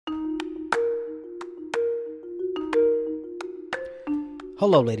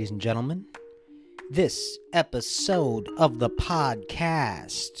Hello, ladies and gentlemen. This episode of the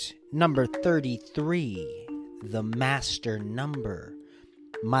podcast, number 33, the master number,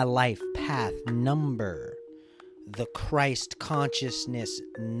 my life path number, the Christ consciousness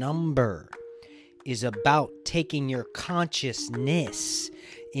number, is about taking your consciousness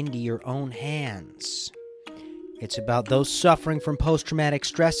into your own hands. It's about those suffering from post-traumatic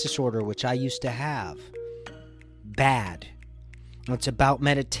stress disorder, which I used to have. Bad. It's about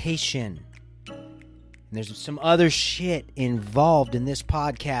meditation. And there's some other shit involved in this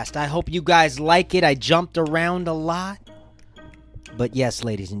podcast. I hope you guys like it. I jumped around a lot. But yes,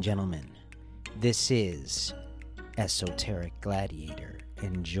 ladies and gentlemen, this is Esoteric Gladiator.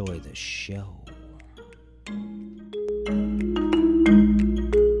 Enjoy the show.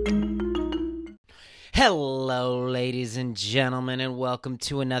 Hello, ladies and gentlemen, and welcome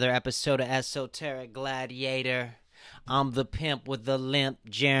to another episode of Esoteric Gladiator. I'm the pimp with the limp,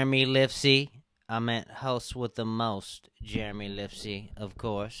 Jeremy Lifsey. I meant host with the most, Jeremy Lifsey, of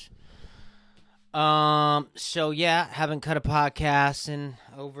course. So yeah, haven't cut a podcast in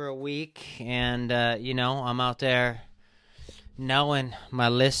over a week, and I'm out there knowing my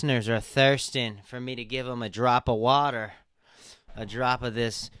listeners are thirsting for me to give them a drop of water, a drop of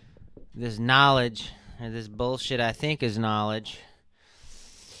this knowledge, or this bullshit I think is knowledge.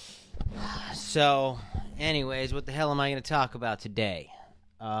 So, anyways, what the hell am I going to talk about today?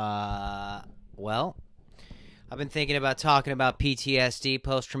 Well, I've been thinking about talking about PTSD,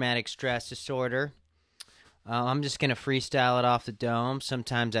 post-traumatic stress disorder. I'm just going to freestyle it off the dome.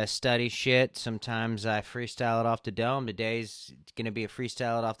 Sometimes I study shit. Sometimes I freestyle it off the dome. Today's going to be a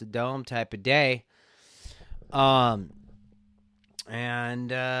freestyle it off the dome type of day. And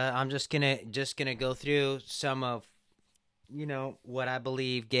I'm just gonna go through some of, what I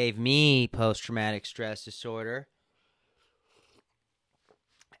believe gave me post-traumatic stress disorder,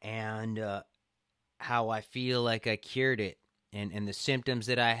 and how I feel like I cured it, and the symptoms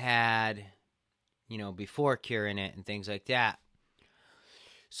that I had, before curing it, and things like that.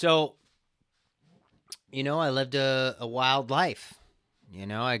 So, I lived a wild life.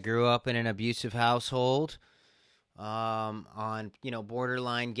 I grew up in an abusive household. On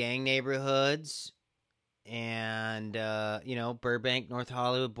borderline gang neighborhoods, and Burbank, North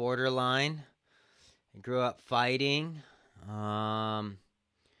Hollywood borderline. I grew up fighting, and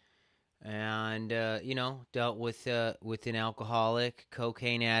dealt with an alcoholic,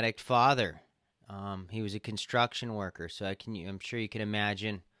 cocaine addict father. He was a construction worker, so I'm sure you can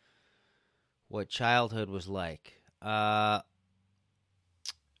imagine what childhood was like.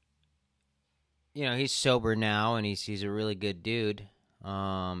 He's sober now, and he's a really good dude,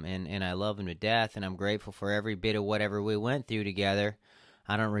 and I love him to death, and I'm grateful for every bit of whatever we went through together.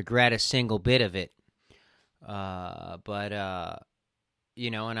 I don't regret a single bit of it, but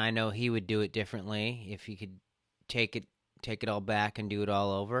and I know he would do it differently if he could take it all back and do it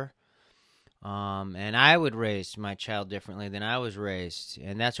all over, and I would raise my child differently than I was raised,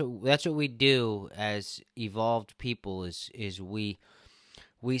 and that's what we do as evolved people is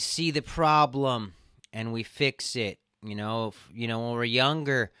we see the problem and we fix it. When we're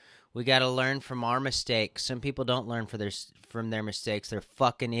younger, we got to learn from our mistakes. Some people don't learn from their mistakes. They're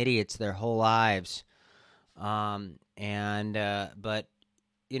fucking idiots their whole lives. But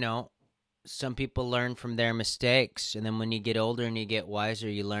some people learn from their mistakes, and then when you get older and you get wiser,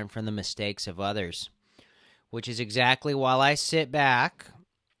 you learn from the mistakes of others, which is exactly why I sit back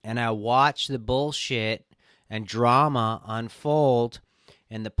and I watch the bullshit and drama unfold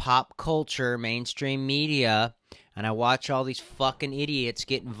in the pop culture, mainstream media, and I watch all these fucking idiots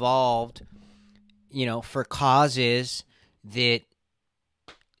get involved, for causes that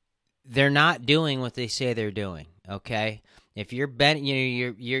they're not doing what they say they're doing. Okay, if you're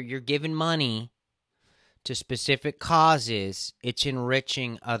you're giving money to specific causes, it's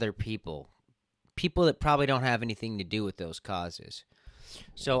enriching other people that probably don't have anything to do with those causes.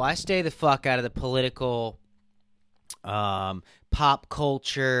 So I stay the fuck out of the political, pop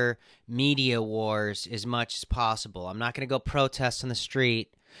culture, media wars as much as possible. I'm not going to go protest on the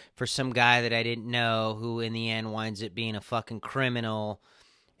street for some guy that I didn't know who in the end winds up being a fucking criminal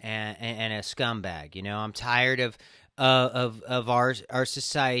and a scumbag. I'm tired of our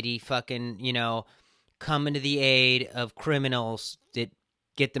society fucking, coming to the aid of criminals that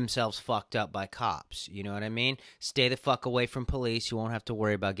get themselves fucked up by cops. You know what I mean? Stay the fuck away from police. You won't have to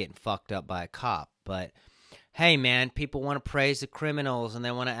worry about getting fucked up by a cop. But hey, man, people want to praise the criminals, and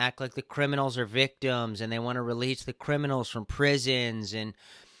they want to act like the criminals are victims, and they want to release the criminals from prisons, and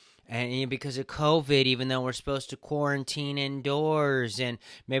And because of COVID, even though we're supposed to quarantine indoors, and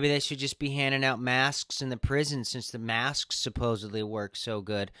maybe they should just be handing out masks in the prison since the masks supposedly work so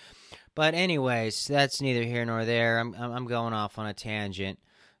good. But anyways, that's neither here nor there. I'm going off on a tangent.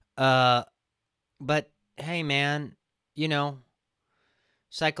 Uh, but hey, man, you know,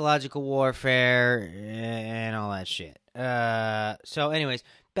 psychological warfare and all that shit. So anyways,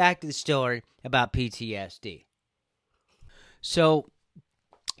 back to the story about PTSD. So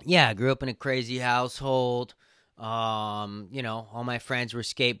yeah, I grew up in a crazy household. All my friends were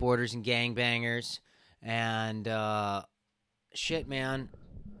skateboarders and gangbangers, and shit, man.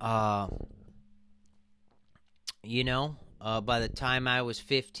 Uh, by the time I was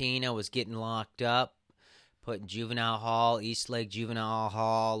 15, I was getting locked up, put in juvenile hall, East Lake Juvenile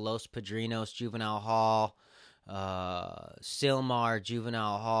Hall, Los Padrinos Juvenile Hall, Sylmar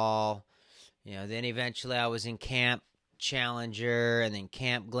Juvenile Hall. Then eventually I was in Camp Challenger and then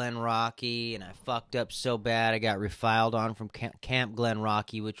Camp Glen Rocky, and I fucked up so bad I got refiled on from Camp Glen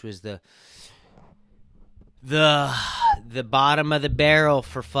Rocky, which was the bottom of the barrel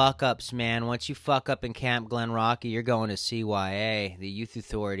for fuck ups, man. Once you fuck up in Camp Glen Rocky, you're going to CYA, the Youth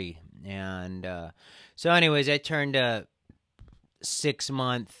Authority. And so anyways, I turned a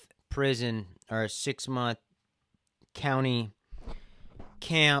 6-month prison or a 6-month county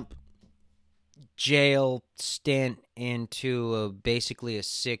camp jail stint into basically a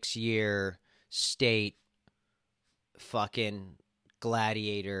 6-year state fucking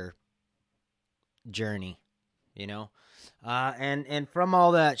gladiator journey, and from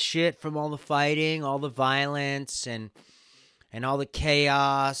all that shit, from all the fighting, all the violence, and all the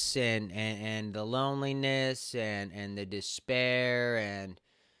chaos, and the loneliness, and the despair, and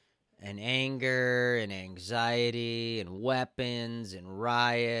anger, and anxiety, and weapons, and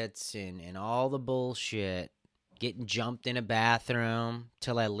riots, and all the bullshit. Getting jumped in a bathroom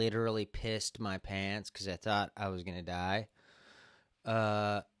till I literally pissed my pants because I thought I was gonna die.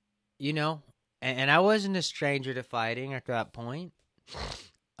 Uh, and I wasn't a stranger to fighting at that point.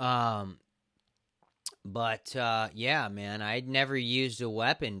 But yeah, man, I'd never used a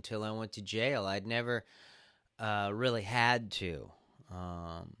weapon till I went to jail. I'd never really had to.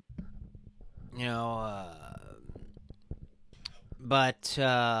 You know, but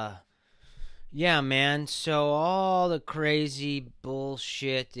yeah, man. So all the crazy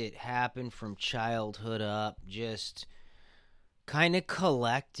bullshit that happened from childhood up just kind of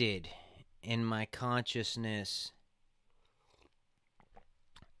collected in my consciousness.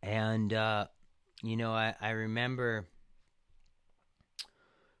 And, I remember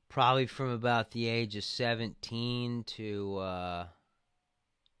probably from about the age of 17 to,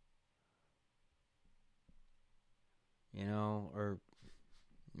 or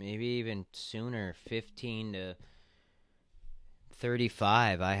maybe even sooner, 15 to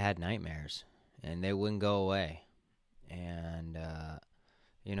 35, I had nightmares, and they wouldn't go away. And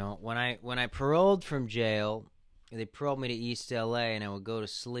when I paroled from jail, they paroled me to East LA, and I would go to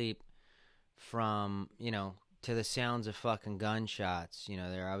sleep from to the sounds of fucking gunshots.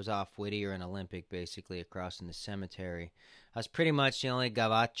 There I was off Whittier and Olympic, basically across in the cemetery. I was pretty much the only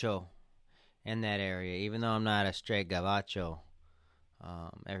gabacho in that area, even though I'm not a straight gabacho.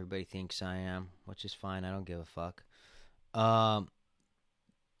 Everybody thinks I am, which is fine. I don't give a fuck.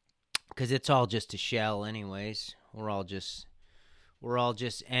 Because it's all just a shell, anyways. We're all just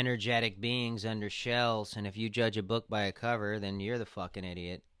energetic beings under shells, and if you judge a book by a cover, then you're the fucking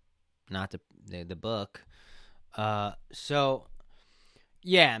idiot, not the book. So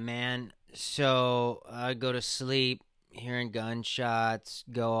yeah, man. So I go to sleep hearing gunshots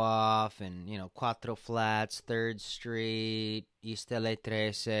go off, and Cuatro Flats, 3rd Street, East LA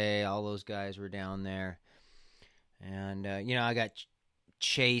 13, all those guys were down there. And I got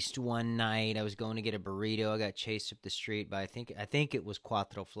chased one night. I was going to get a burrito. I got chased up the street by I think it was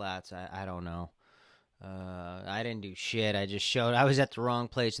Cuatro Flats. I don't know. I didn't do shit. I just showed I was at the wrong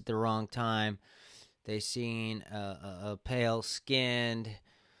place at the wrong time. They seen a pale skinned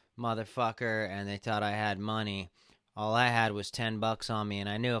motherfucker, and they thought I had money. All I had was $10 on me, and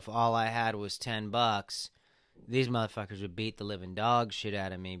I knew if all I had was $10, these motherfuckers would beat the living dog shit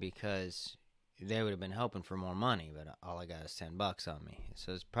out of me because they would have been hoping for more money, but all I got is $10 on me.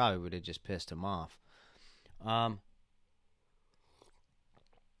 So it probably would have just pissed them off. I'm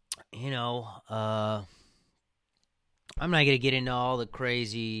not gonna get into all the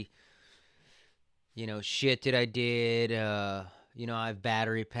crazy, shit that I did. I've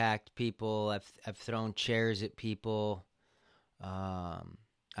battery packed people. I've thrown chairs at people.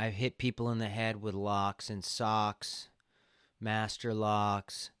 I've hit people in the head with locks and socks, master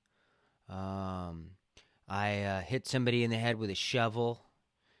locks. I hit somebody in the head with a shovel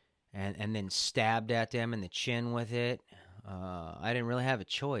and then stabbed at them in the chin with it. I didn't really have a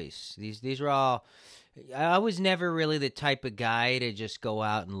choice. These were all. I was never really the type of guy to just go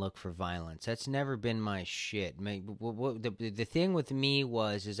out and look for violence. That's never been my shit. The thing with me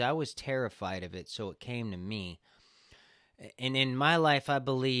is I was terrified of it, so it came to me. And in my life, I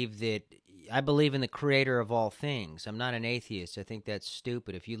believe in the creator of all things. I'm not an atheist. I think that's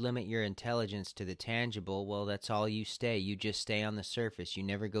stupid. If you limit your intelligence to the tangible, well, that's all you stay. You just stay on the surface. You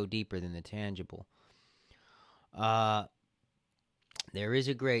never go deeper than the tangible. There is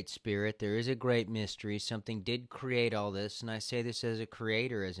a great spirit. There is a great mystery. Something did create all this, and I say this as a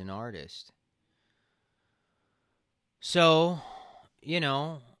creator, as an artist. So, yeah,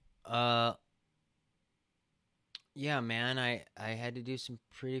 man, I had to do some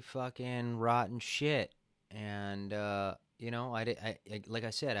pretty fucking rotten shit, and like I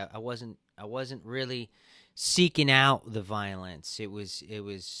said, I wasn't really seeking out the violence. It was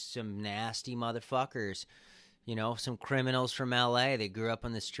some nasty motherfuckers. Some criminals from L.A. They grew up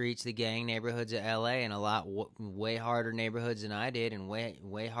on the streets, the gang neighborhoods of L.A. and a lot way harder neighborhoods than I did, and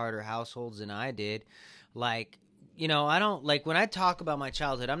way harder households than I did. Like, I don't like when I talk about my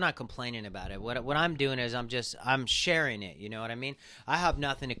childhood. I'm not complaining about it. What I'm doing is I'm sharing it. You know what I mean? I have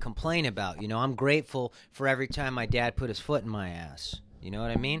nothing to complain about. I'm grateful for every time my dad put his foot in my ass. You know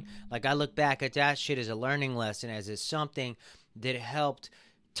what I mean? Like, I look back at that shit as a learning lesson, as something that helped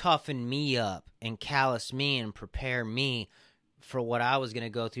toughen me up and callous me and prepare me for what I was going to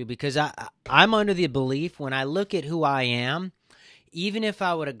go through, because I'm under the belief, when I look at who I am, even if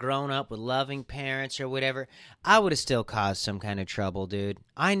I would have grown up with loving parents or whatever, I would have still caused some kind of trouble, dude.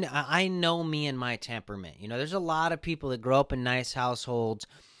 I know me and my temperament. There's a lot of people that grow up in nice households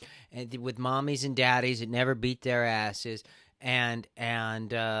and with mommies and daddies that never beat their asses, and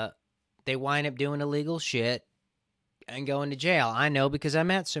they wind up doing illegal shit and going to jail. I know, because I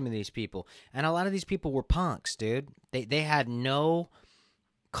met some of these people, and a lot of these people were punks, dude. They had no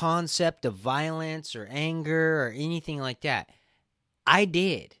concept of violence or anger or anything like that. I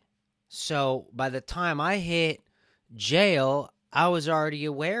did. So by the time I hit jail, I was already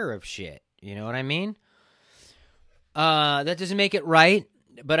aware of shit. You know what I mean? That doesn't make it right.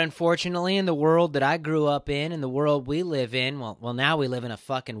 But unfortunately, in the world that I grew up in the world we live in, well, now we live in a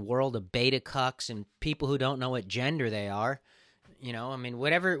fucking world of beta cucks and people who don't know what gender they are. I mean,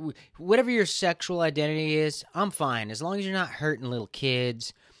 whatever your sexual identity is, I'm fine, as long as you're not hurting little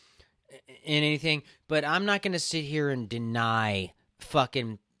kids and anything. But I'm not going to sit here and deny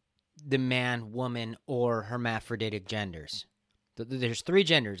fucking the man, woman, or hermaphroditic genders. There's 3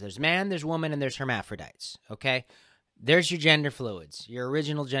 genders. There's man, there's woman, and there's hermaphrodites, okay? There's your gender fluids. Your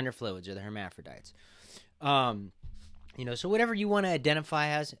original gender fluids are the hermaphrodites. So whatever you want to identify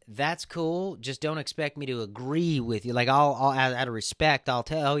as, that's cool. Just don't expect me to agree with you. Like, I'll out of respect, I'll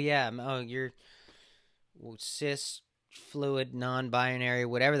tell, you're cis, fluid, non-binary,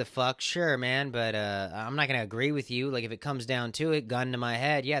 whatever the fuck. Sure, man, but I'm not going to agree with you. Like, if it comes down to it, gun to my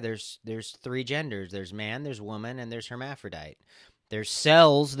head, yeah, there's 3 genders. There's man, there's woman, and there's hermaphrodite. There's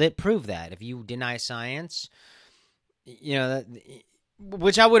cells that prove that. If you deny science,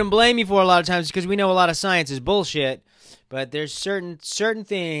 which I wouldn't blame you for a lot of times, because we know a lot of science is bullshit, but there's certain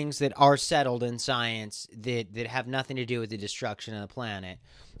things that are settled in science that have nothing to do with the destruction of the planet,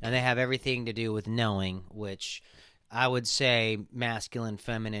 and they have everything to do with knowing, which I would say masculine,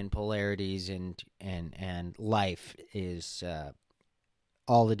 feminine polarities and life is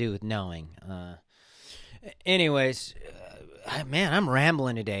all to do with knowing. Anyways, man, I'm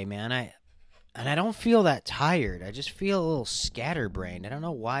rambling today, man. I don't feel that tired. I just feel a little scatterbrained. I don't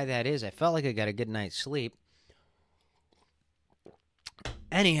know why that is. I felt like I got a good night's sleep.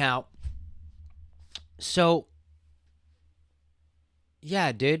 Anyhow, so,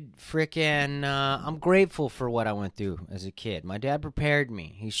 yeah, dude, freaking, I'm grateful for what I went through as a kid. My dad prepared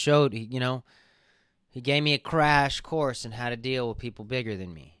me. He showed, he gave me a crash course in how to deal with people bigger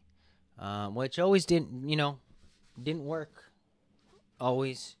than me, which always didn't work.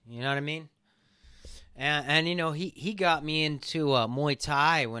 Always, you know what I mean? And he got me into Muay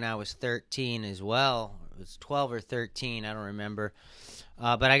Thai when I was 13 as well. It was 12 or 13, I don't remember.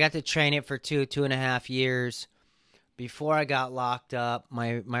 But I got to train it for 2.5 years before I got locked up.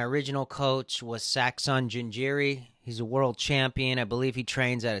 My original coach was Saxon Jinjiri. He's a world champion. I believe he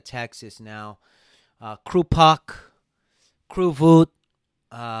trains out of Texas now. Krupak, Kruvut,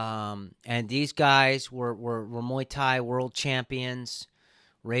 and these guys were Muay Thai world champions,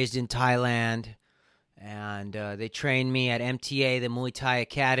 raised in Thailand. And they trained me at MTA, the Muay Thai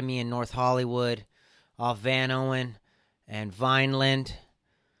Academy in North Hollywood, off Van Owen and Vineland.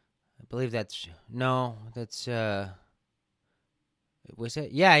 I believe that's Was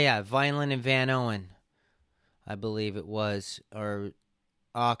it? Yeah, Vineland and Van Owen, I believe it was, or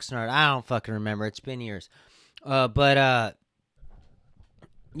Oxnard. I don't fucking remember. It's been years. But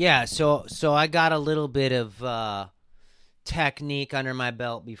yeah. So I got a little bit of technique under my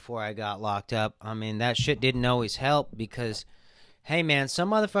belt before I got locked up. I mean, that shit didn't always help because, hey, man,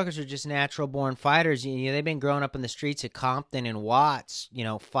 some motherfuckers are just natural born fighters. You know, they've been growing up in the streets of Compton and Watts, you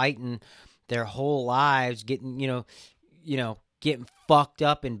know, fighting their whole lives, getting, getting fucked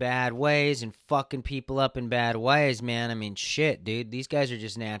up in bad ways and fucking people up in bad ways, man. I mean, shit, dude. These guys are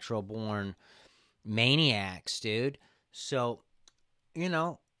just natural born maniacs, dude. So, you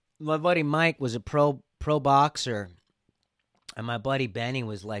know, my buddy Mike was a pro boxer, and my buddy Benny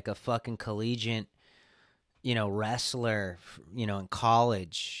was like a fucking collegiate, wrestler, in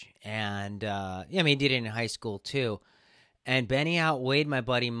college. And yeah, I mean, he did it in high school too. And Benny outweighed my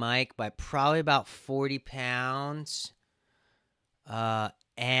buddy Mike by probably about 40 pounds.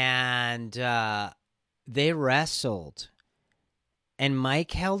 And they wrestled. And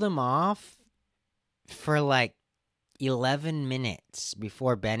Mike held him off for like 11 minutes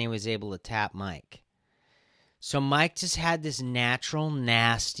before Benny was able to tap Mike. So Mike just had this natural,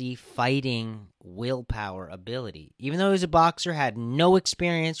 nasty fighting willpower ability. Even though he was a boxer, had no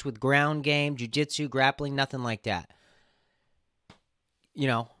experience with ground game, jiu-jitsu, grappling, nothing like that. You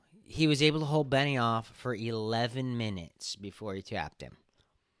know, he was able to hold Benny off for 11 minutes before he tapped him.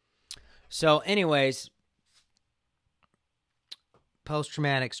 So anyways,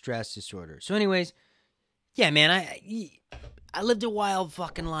 post-traumatic stress disorder. So anyways, yeah, man, I lived a wild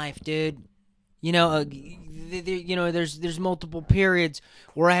fucking life, dude. There's multiple periods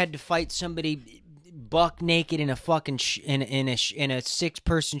where I had to fight somebody buck naked in a fucking in a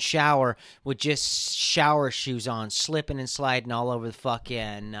 6-person shower with just shower shoes on, slipping and sliding all over the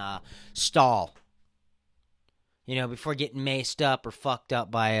fucking stall. Before getting maced up or fucked up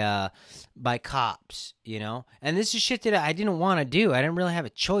by cops. And this is shit that I didn't want to do. I didn't really have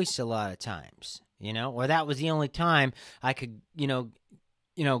a choice a lot of times. Or that was the only time I could,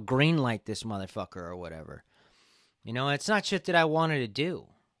 green light this motherfucker or whatever. It's not shit that I wanted to do.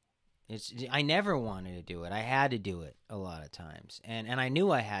 I never wanted to do it. I had to do it a lot of times. And I knew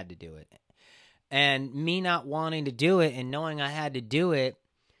I had to do it. And me not wanting to do it and knowing I had to do it,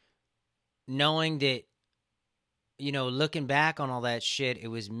 knowing that, looking back on all that shit, it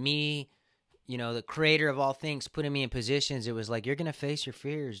was me, the creator of all things, putting me in positions. It was like, you're going to face your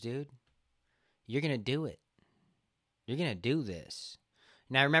fears, dude. You're going to do it. You're going to do this.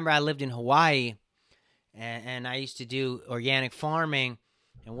 Now, I remember I lived in Hawaii, and I used to do organic farming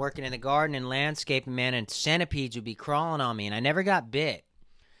and working in the garden and landscaping, man, and centipedes would be crawling on me, and I never got bit.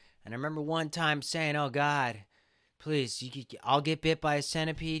 And I remember one time saying, oh, God, please, I'll get bit by a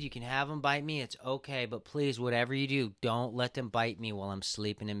centipede. You can have them bite me. It's okay, but please, whatever you do, don't let them bite me while I'm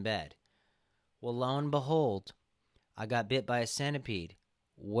sleeping in bed. Well, lo and behold, I got bit by a centipede.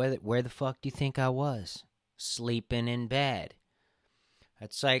 Where the fuck do you think I was? Sleeping in bed.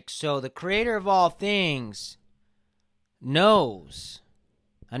 It's like, so the creator of all things knows.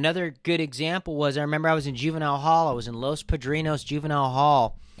 Another good example was, I remember I was in juvenile hall. I was in Los Padrinos Juvenile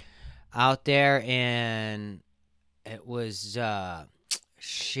Hall out there in, it was,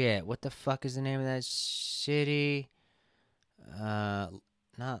 shit, what the fuck is the name of that city?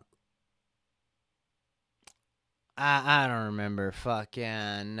 Not, I don't remember,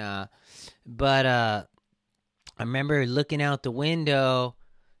 fucking, but, I remember looking out the window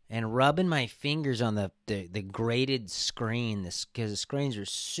and rubbing my fingers on the graded screen, because the screens are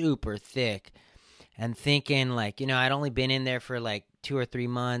super thick, and thinking, like, I'd only been in there for like 2 or 3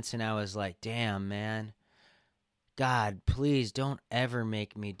 months, and I was like, damn, man, God, please don't ever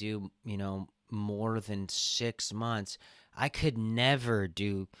make me do, more than 6 months. I could never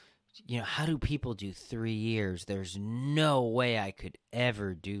do, how do people do 3 years? There's no way I could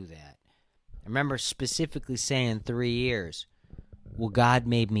ever do that. I remember specifically saying 3 years. Well, God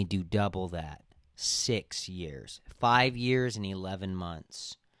made me do double that. 6 years. 5 years and 11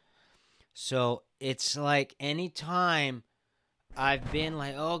 months. So it's like anytime I've been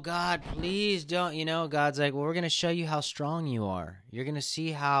like, oh, God, please don't, God's like, well, we're going to show you how strong you are. You're going to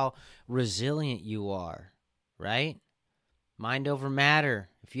see how resilient you are, right? Mind over matter.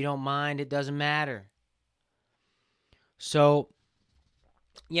 If you don't mind, it doesn't matter. So,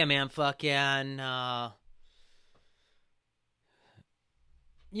 yeah, man, fucking,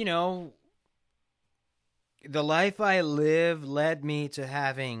 the life I live led me to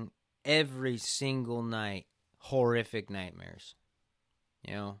having every single night horrific nightmares.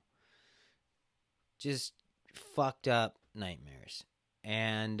 Just fucked up nightmares.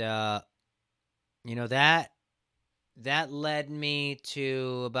 And, that that led me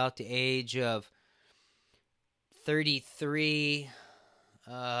to about the age of 33,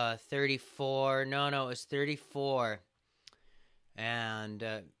 34. No, it was 34. And,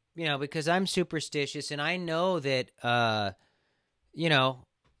 because I'm superstitious and I know that,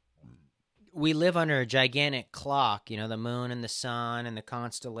 we live under a gigantic clock, the moon and the sun and the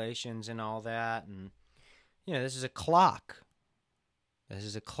constellations and all that. And, this is a clock. This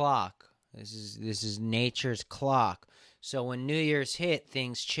is a clock. This is nature's clock. So when New Year's hit,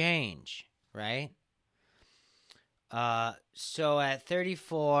 things change, right? So at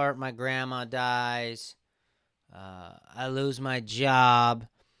 34, my grandma dies. I lose my job.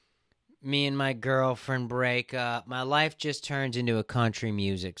 Me and my girlfriend break up. My life just turns into a country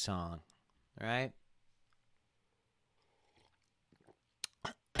music song, right?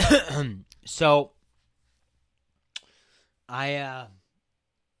 So I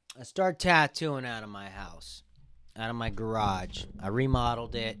start tattooing out of my house, out of my garage. I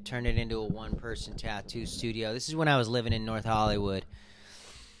remodeled it, turned it into a one-person tattoo studio. This is when I was living in North Hollywood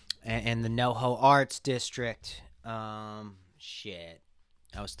and the NoHo Arts District. Shit.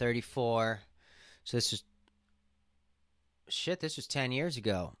 I was 34. So this was 10 years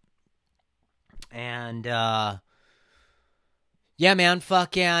ago. And, yeah, man,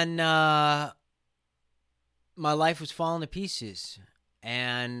 fucking, my life was falling to pieces.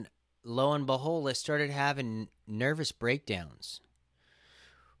 And lo and behold, I started having nervous breakdowns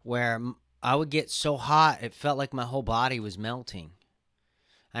where I would get so hot, it felt like my whole body was melting.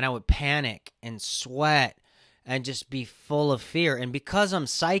 And I would panic and sweat and just be full of fear. And because I'm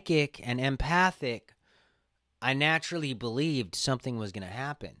psychic and empathic, I naturally believed something was going to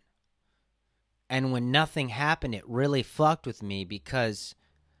happen. And when nothing happened, it really fucked with me because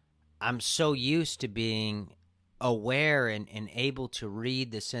I'm so used to being aware and able to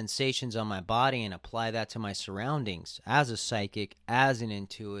read the sensations on my body and apply that to my surroundings as a psychic, as an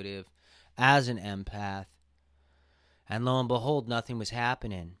intuitive, as an empath. And lo and behold, nothing was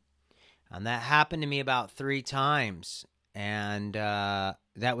happening. And that happened to me about 3 times. And that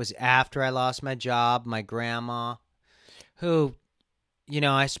was after I lost my job. My grandma, who,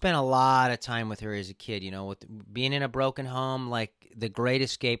 I spent a lot of time with her as a kid, with being in a broken home. Like, the great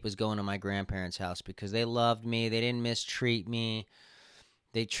escape was going to my grandparents' house because they loved me. They didn't mistreat me.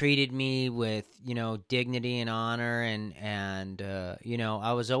 They treated me with, dignity and honor. And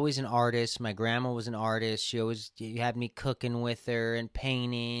I was always an artist. My grandma was an artist. She always had me cooking with her and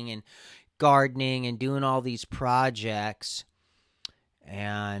painting and gardening and doing all these projects.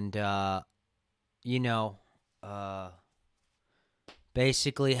 And,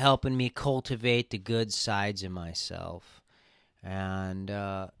 basically helping me cultivate the good sides of myself. And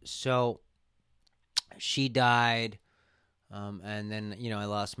so she died, and then, I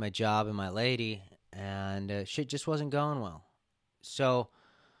lost my job and my lady, and shit just wasn't going well. So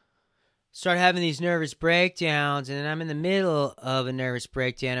started having these nervous breakdowns, and then I'm in the middle of a nervous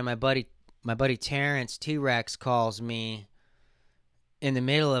breakdown, and my buddy Terrence T-Rex calls me in the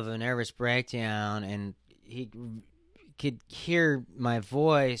middle of a nervous breakdown, and he could hear my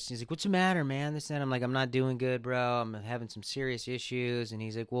voice. He's like, "What's the matter, man?" This and that. I'm like, "I'm not doing good, bro. I'm having some serious issues." And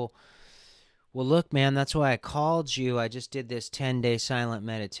he's like, well, look, man, that's why I called you. I just did this 10-day silent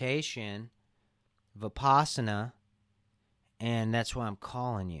meditation, Vipassana, and that's why I'm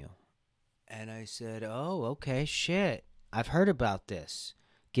calling you. And I said, "Oh, okay, shit. I've heard about this.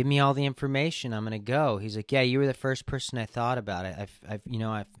 Give me all the information. I'm going to go." He's like, "Yeah, you were the first person I thought about.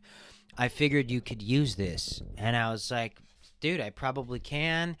 I figured you could use this." And I was like, "Dude, I probably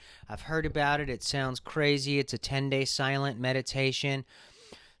can. I've heard about it. It sounds crazy. It's a 10-day silent meditation."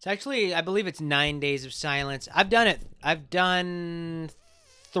 It's actually, I believe it's 9 days of silence. I've done it. I've done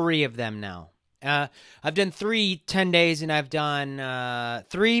 3 of them now. I've done 3 10 days, and I've done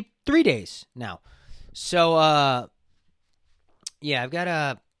 3 days now. So, yeah, I've got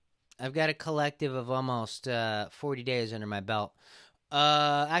a collective of almost 40 days under my belt.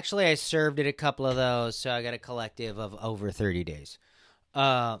 Actually, I served at a couple of those, so I got a collective of over 30 days.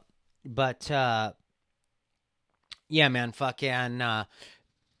 But yeah, man, fucking,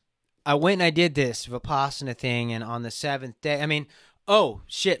 I went and I did this Vipassana thing, and on the 7th day, oh,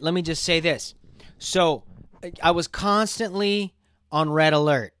 shit, let me just say this. So, I was constantly on red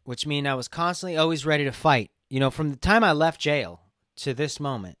alert, which means I was constantly always ready to fight. From the time I left jail to this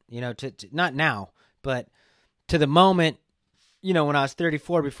moment, to not now, but to the moment, when I was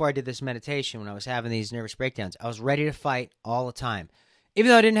 34, before I did this meditation, when I was having these nervous breakdowns, I was ready to fight all the time, even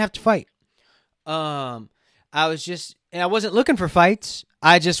though I didn't have to fight. I wasn't looking for fights.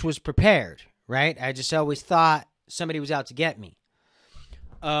 I just was prepared, right? I just always thought somebody was out to get me.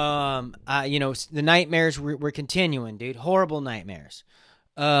 The nightmares were continuing, dude. Horrible nightmares.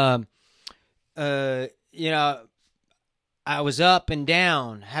 Um, you know, I was up and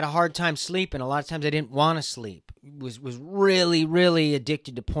down, had a hard time sleeping. A lot of times I didn't want to sleep. Was really, really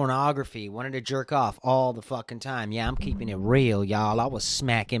addicted to pornography. Wanted to jerk off all the fucking time. Yeah, I'm keeping it real, y'all. I was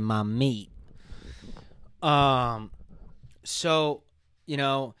smacking my meat. So,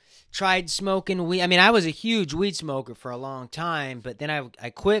 tried smoking weed. I mean, I was a huge weed smoker for a long time, but then I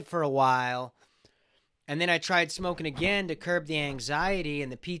quit for a while. And then I tried smoking again to curb the anxiety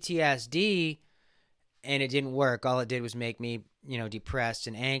and the PTSD, and it didn't work. All it did was make me, depressed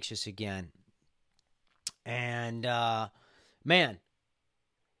and anxious again. And, man.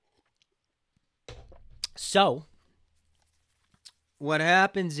 So, what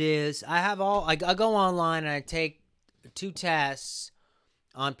happens is I go online and I take 2 tests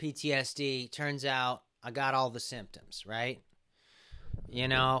on PTSD. Turns out I got all the symptoms, right?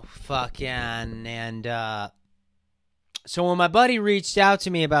 So when my buddy reached out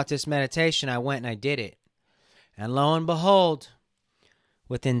to me about this meditation, I went and I did it. And lo and behold,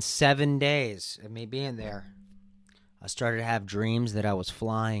 within 7 days of me being there, I started to have dreams that I was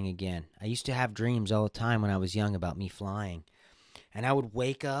flying again. I used to have dreams all the time when I was young about me flying. And I would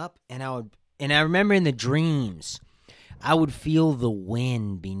wake up and I remember in the dreams, I would feel the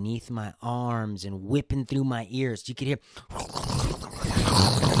wind beneath my arms and whipping through my ears. You could hear,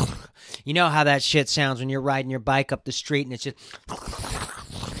 you know how that shit sounds when you're riding your bike up the street and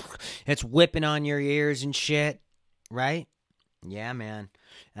it's whipping on your ears and shit, right? Yeah, man.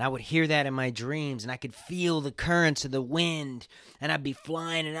 And I would hear that in my dreams, and I could feel the currents of the wind, and I'd be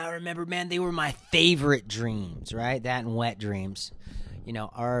flying, and I remember, man, they were my favorite dreams, right? That and wet dreams.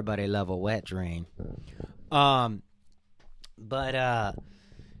 Everybody love a wet dream. Man,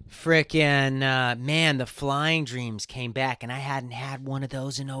 the flying dreams came back, and I hadn't had one of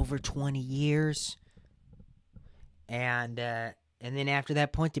those in over 20 years. And then after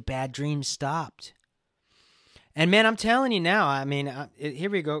that point, the bad dreams stopped. And man, I'm telling you now, I mean, here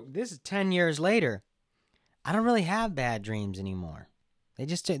we go. This is 10 years later. I don't really have bad dreams anymore. They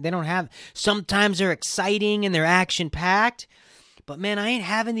don't have, sometimes they're exciting and they're action-packed. But man, I ain't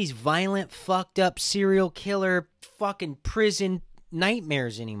having these violent, fucked up serial killer fucking prison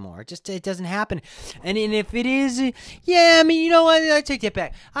nightmares anymore. It doesn't happen. And if it is, yeah, I mean, you know what? I take that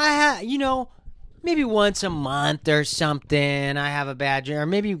back. I have, maybe once a month or something, I have a bad dream, or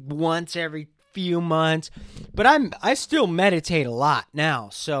maybe once every few months. But I still meditate a lot now.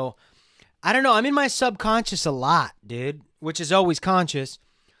 So I don't know. I'm in my subconscious a lot, dude, which is always conscious.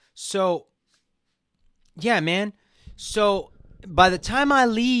 So yeah, man. So by the time I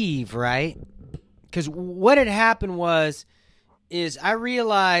leave, right? Because what had happened is I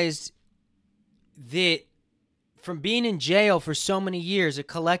realized that from being in jail for so many years, a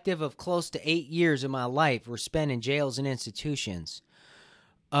collective of close to 8 years of my life were spent in jails and institutions.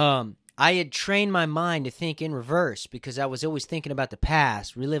 I had trained my mind to think in reverse because I was always thinking about the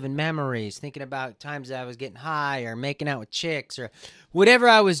past, reliving memories, thinking about times that I was getting high or making out with chicks or whatever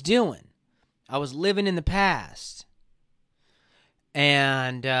I was doing. I was living in the past.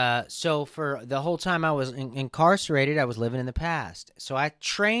 And so for the whole time I was incarcerated, I was living in the past. So I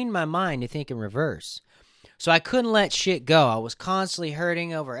trained my mind to think in reverse. So I couldn't let shit go. I was constantly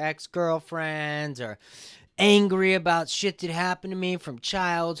hurting over ex-girlfriends or angry about shit that happened to me from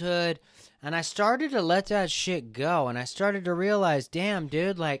childhood. And I started to let that shit go. And I started to realize, damn,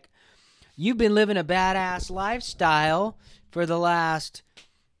 dude, like, you've been living a badass lifestyle for the last,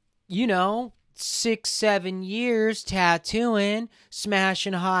 6-7 years, tattooing,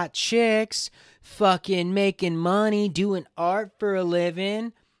 smashing hot chicks, fucking making money, doing art for a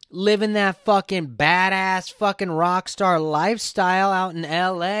living, living that fucking badass fucking rock star lifestyle out in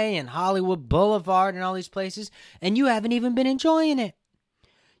LA and Hollywood Boulevard and all these places, and you haven't even been enjoying it.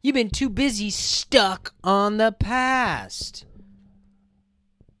 You've been too busy stuck on the past.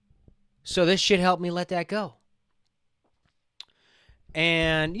 So this shit helped me let that go.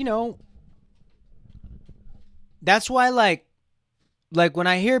 And, that's why, like when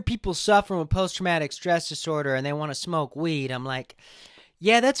I hear people suffer with post-traumatic stress disorder and they want to smoke weed, I'm like,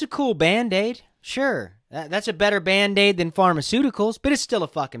 yeah, that's a cool Band-Aid. Sure. That's a better Band-Aid than pharmaceuticals, but it's still a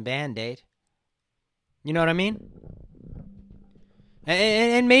fucking Band-Aid. You know what I mean?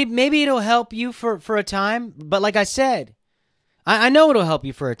 And maybe it'll help you for a time, but like I said, I know it'll help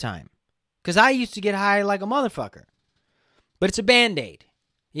you for a time. Because I used to get high like a motherfucker. But it's a Band-Aid.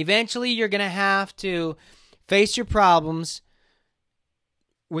 Eventually, you're going to have to face your problems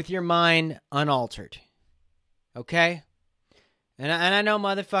with your mind unaltered. Okay? And I know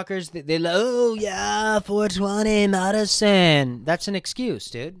motherfuckers, they oh yeah, 420 medicine. That's an excuse,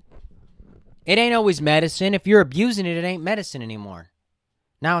 dude. It ain't always medicine. If you're abusing it, it ain't medicine anymore.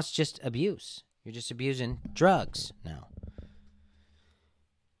 Now it's just abuse. You're just abusing drugs now.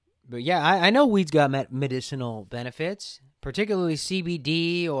 But yeah, I know weed's got medicinal benefits, particularly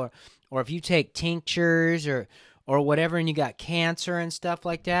CBD, or if you take tinctures or whatever, and you got cancer and stuff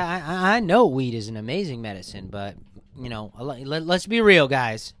like that. I know weed is an amazing medicine, but you know, let's be real,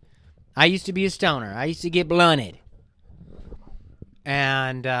 guys. I used to be a stoner. I used to get blunted,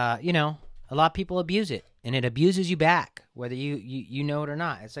 and you know, a lot of people abuse it, and it abuses you back, whether you know it or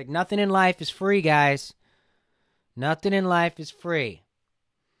not. It's like nothing in life is free, guys. Nothing in life is free.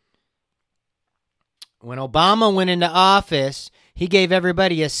 When Obama went into office, he gave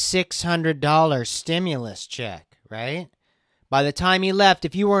everybody a $600 stimulus check, right? By the time he left,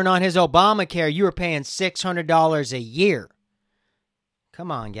 if you weren't on his Obamacare, you were paying $600 a year. Come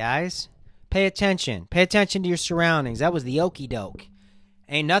on, guys. Pay attention. Pay attention to your surroundings. That was the okie doke.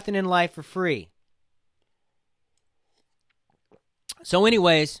 Ain't nothing in life for free. So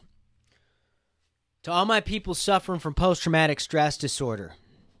anyways, to all my people suffering from post-traumatic stress disorder,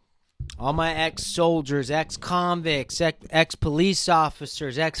 all my ex-soldiers, ex-convicts, ex-police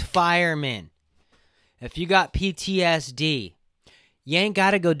officers, ex-firemen, if you got PTSD, you ain't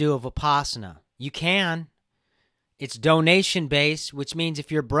got to go do a Vipassana. You can. It's donation-based, which means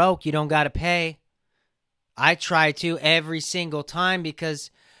if you're broke, you don't got to pay. I try to every single time because,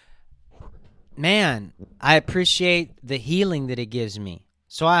 man, I appreciate the healing that it gives me.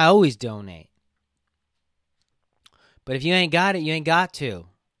 So I always donate. But if you ain't got it, you ain't got to.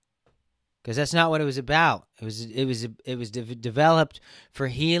 Because that's not what it was about. It was developed for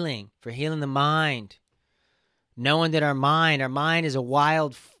healing the mind. Knowing that our mind is a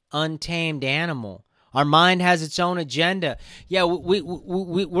wild, untamed animal. Our mind has its own agenda. Yeah,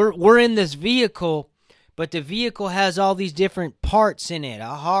 we're in this vehicle, but the vehicle has all these different parts in it. A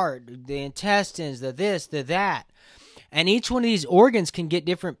heart, the intestines, the this, the that. And each one of these organs can get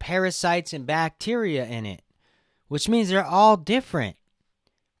different parasites and bacteria in it, which means they're all different.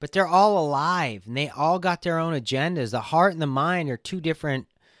 But they're all alive, and they all got their own agendas. The heart and the mind are two different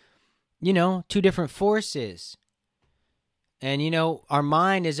forces. And, our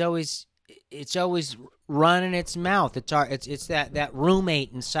mind is always running its mouth. It's that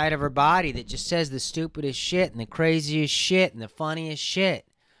roommate inside of our body that just says the stupidest shit and the craziest shit and the funniest shit.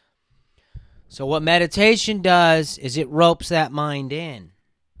 So what meditation does is it ropes that mind in.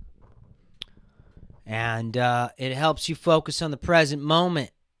 And it helps you focus on the present moment.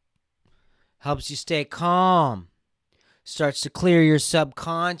 Helps you stay calm. Starts to clear your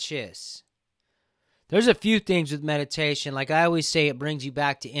subconscious. There's a few things with meditation. Like I always say, it brings you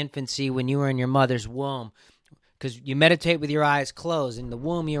back to infancy when you were in your mother's womb. Because you meditate with your eyes closed. In the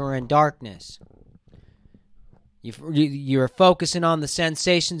womb, you were in darkness. You're focusing on the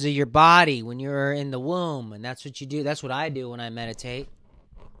sensations of your body when you're in the womb. And that's what you do. That's what I do when I meditate.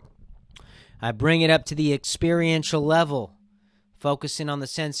 I bring it up to the experiential level. Focusing on the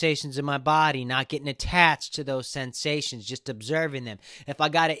sensations in my body, not getting attached to those sensations, just observing them. If I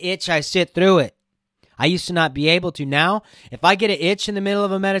got an itch, I sit through it. I used to not be able to. Now, if I get an itch in the middle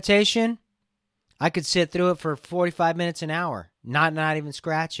of a meditation, I could sit through it for 45 minutes, an hour, not even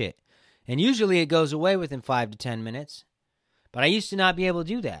scratch it. And usually it goes away within 5 to 10 minutes. But I used to not be able to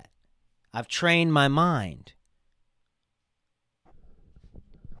do that. I've trained my mind.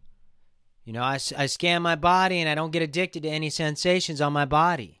 I scan my body and I don't get addicted to any sensations on my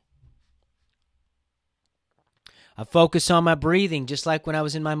body. I focus on my breathing just like when I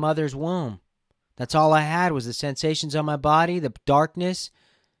was in my mother's womb. That's all I had was the sensations on my body, the darkness,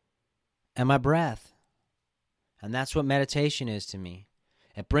 and my breath. And that's what meditation is to me.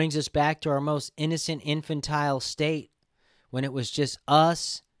 It brings us back to our most innocent infantile state when it was just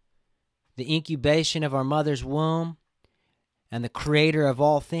us, the incubation of our mother's womb, and the creator of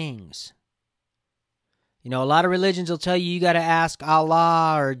all things. A lot of religions will tell you got to ask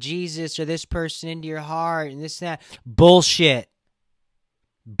Allah or Jesus or this person into your heart and this and that. Bullshit.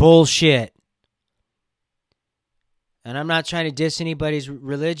 Bullshit. And I'm not trying to diss anybody's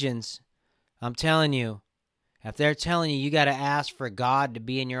religions. I'm telling you, if they're telling you got to ask for God to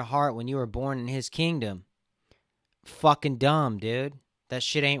be in your heart when you were born in his kingdom, fucking dumb, dude. That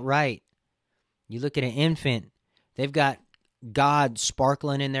shit ain't right. You look at an infant, they've got God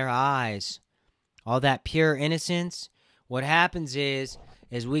sparkling in their eyes. All that pure innocence. What happens is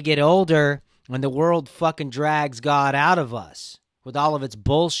we get older and the world fucking drags God out of us with all of its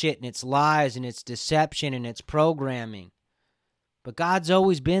bullshit and its lies and its deception and its programming. But God's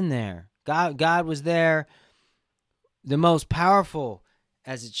always been there. God was there the most powerful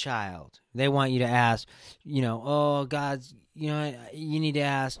as a child. They want you to ask, oh, God, you need to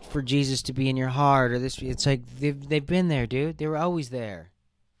ask for Jesus to be in your heart, or this. It's like they've been there, dude. They were always there.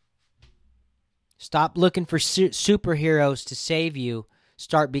 Stop looking for superheroes to save you.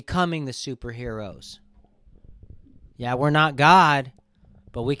 Start becoming the superheroes. Yeah, we're not God,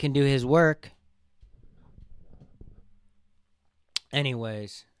 but we can do his work.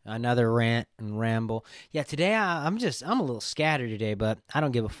 Anyways, another rant and ramble. Yeah, today I'm a little scattered today, but I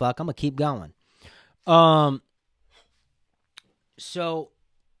don't give a fuck. I'm gonna keep going. So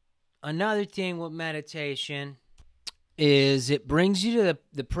another thing with meditation is it brings you to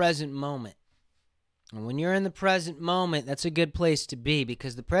the present moment. And when you're in the present moment, that's a good place to be,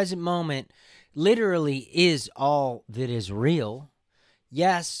 because the present moment literally is all that is real.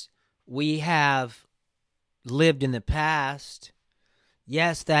 Yes, we have lived in the past.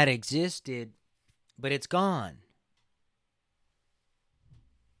 Yes, that existed, but it's gone.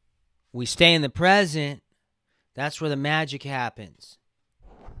 We stay in the present. That's where the magic happens.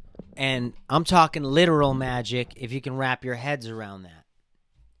 And I'm talking literal magic, if you can wrap your heads around that.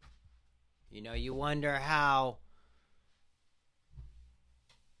 You wonder how,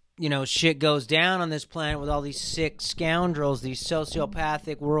 shit goes down on this planet with all these sick scoundrels, these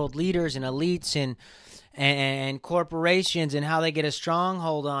sociopathic world leaders and elites and corporations, and how they get a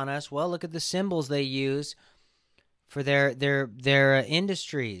stronghold on us. Well, look at the symbols they use for their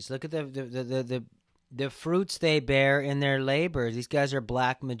industries. Look at the fruits they bear in their labor. These guys are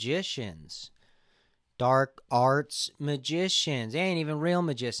black magicians, dark arts magicians. They ain't even real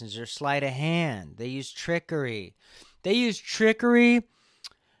magicians. They're sleight of hand. They use trickery.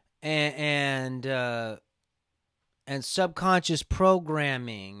 And subconscious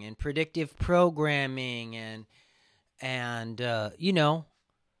programming and predictive programming and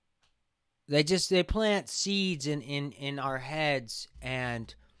they plant seeds in our heads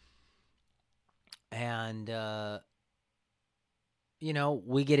and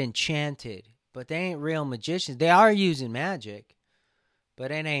we get enchanted. But they ain't real magicians. They are using magic,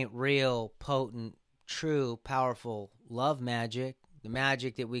 but it ain't real, potent, true, powerful love magic. The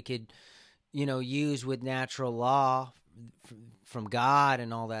magic that we could, use with natural law from God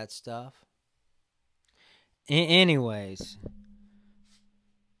and all that stuff. Anyways,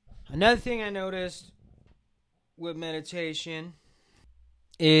 another thing I noticed with meditation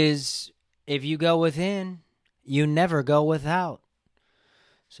is if you go within, you never go without.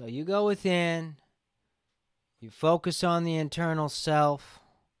 So you go within, you focus on the internal self,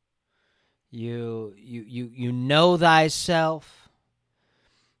 you know thyself,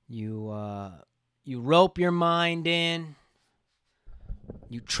 you rope your mind in,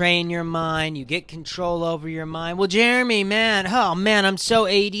 you train your mind, you get control over your mind. Well, Jeremy, I'm so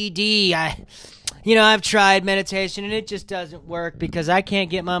ADD. I've tried meditation and it just doesn't work because I can't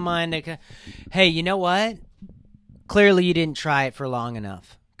get my mind to... Hey, you know what? Clearly you didn't try it for long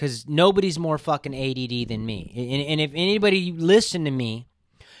enough. Because nobody's more fucking ADD than me. And if anybody listen to me,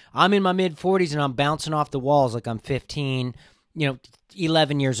 I'm in my mid-40s and I'm bouncing off the walls like I'm 15,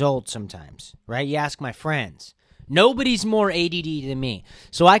 11 years old sometimes, right? You ask my friends. Nobody's more ADD than me.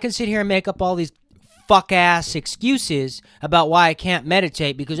 So I can sit here and make up all these fuck-ass excuses about why I can't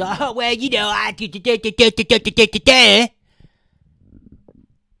meditate because, but I'm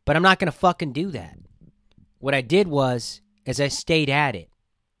not going to fucking do that. What I did was I stayed at it.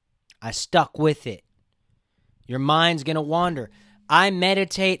 I stuck with it. Your mind's going to wander. I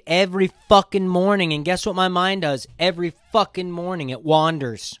meditate every fucking morning, and guess what my mind does? Every fucking morning it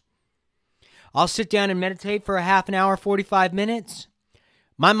wanders. I'll sit down and meditate for a half an hour, 45 minutes.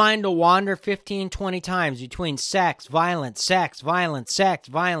 My mind will wander 15, 20 times between sex, violence, sex, violence, sex,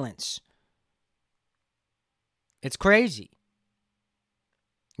 violence. It's crazy.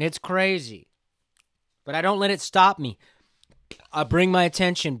 It's crazy. But I don't let it stop me. I bring my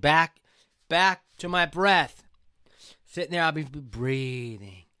attention back to my breath. Sitting there, I'll be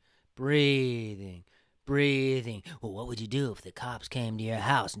breathing. Well, what would you do if the cops came to your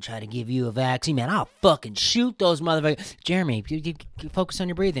house and tried to give you a vaccine? Man, I'll fucking shoot those motherfuckers. Jeremy, you focus on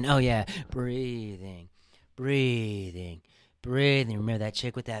your breathing. Oh, yeah. Breathing. Remember that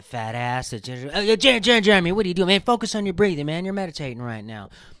chick with that fat ass? Jeremy, what are you doing, man? Focus on your breathing, man. You're meditating right now.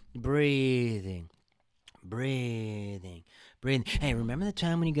 Breathing. Hey, remember the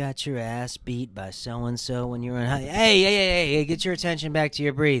time when you got your ass beat by so-and-so when you were in high... Hey, get your attention back to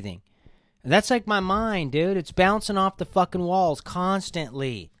your breathing. That's like my mind, dude. It's bouncing off the fucking walls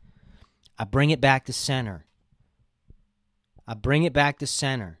constantly. I bring it back to center. I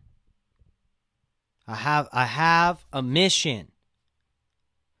have a mission.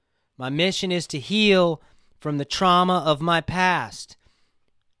 My mission is to heal from the trauma of my past.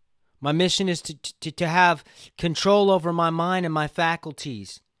 My mission is to have control over my mind and my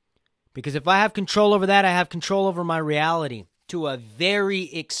faculties. Because if I have control over that, I have control over my reality to a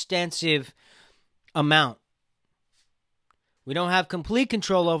very extensive amount. We don't have complete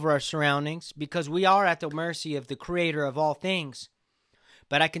control over our surroundings because we are at the mercy of the creator of all things.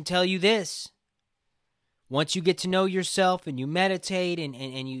 But I can tell you this. Once you get to know yourself and you meditate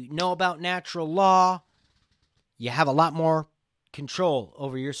and you know about natural law, you have a lot more control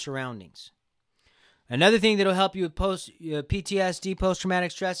over your surroundings. Another thing that will help you with PTSD,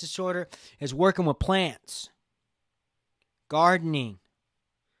 post-traumatic stress disorder, is working with plants. Gardening.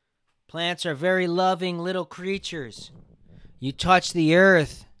 Plants are very loving little creatures. You touch the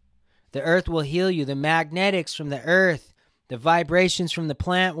earth will heal you. The magnetics from the earth, the vibrations from the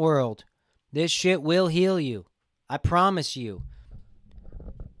plant world, this shit will heal you. I promise you.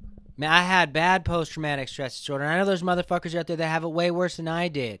 Man, I had bad post-traumatic stress disorder. And I know there's motherfuckers out there that have it way worse than I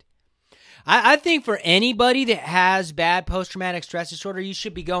did. I think for anybody that has bad post-traumatic stress disorder, you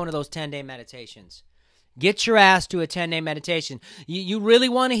should be going to those 10-day meditations. Get your ass to a 10-day meditation. You really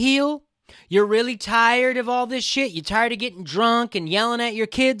want to heal? You're really tired of all this shit? You're tired of getting drunk and yelling at your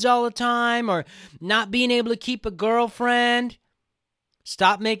kids all the time or not being able to keep a girlfriend?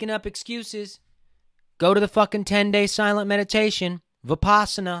 Stop making up excuses. Go to the fucking 10-day silent meditation.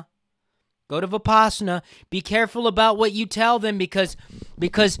 Vipassana. Go to Vipassana. Be careful about what you tell them because,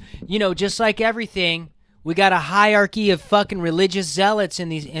 you know, just like everything, we got a hierarchy of fucking religious zealots in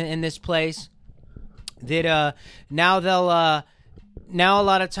this place that now a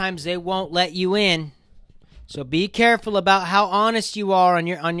lot of times they won't let you in. So be careful about how honest you are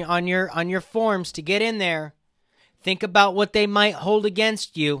on your forms to get in there. Think about what they might hold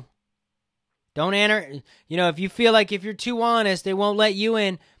against you. Don't enter. You know, if you feel like if you're too honest, they won't let you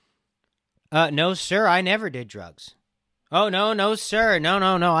in. No, sir, I never did drugs. Oh, no, sir.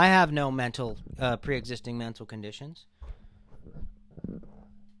 No. I have no pre-existing mental conditions.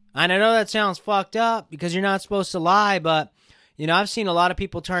 And I know that sounds fucked up because you're not supposed to lie, but, you know, I've seen a lot of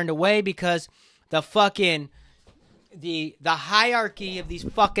people turned away because the fucking, the hierarchy of these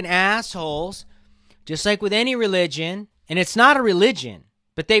fucking assholes, just like with any religion, and it's not a religion,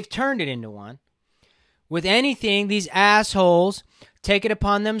 but they've turned it into one. With anything, these assholes take it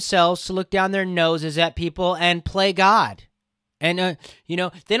upon themselves to look down their noses at people and play God. And, you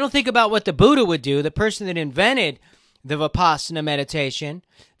know, they don't think about what the Buddha would do, the person that invented the Vipassana meditation.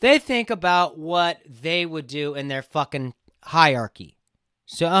 They think about what they would do in their fucking hierarchy.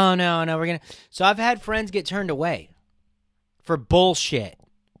 So, oh, no, we're going to... So I've had friends get turned away for bullshit.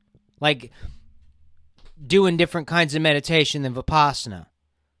 Like doing different kinds of meditation than Vipassana.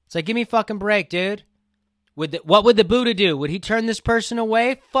 It's like, give me a fucking break, dude. What would the Buddha do? Would he turn this person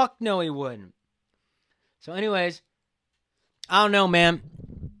away? Fuck no, he wouldn't. So anyways, I don't know, man.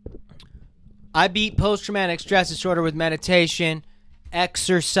 I beat post-traumatic stress disorder with meditation,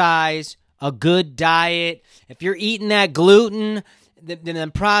 exercise, a good diet. If you're eating that gluten,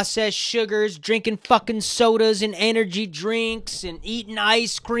 the processed sugars, drinking fucking sodas and energy drinks, and eating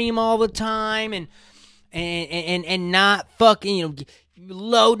ice cream all the time, and not fucking, you know,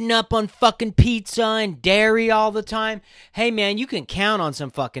 loading up on fucking pizza and dairy all the time. Hey, man, you can count on some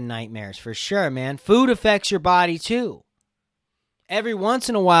fucking nightmares for sure, man. Food affects your body too. Every once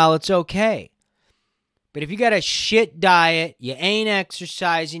in a while, it's okay. But if you got a shit diet, you ain't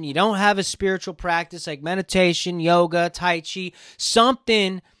exercising, you don't have a spiritual practice like meditation, yoga, tai chi,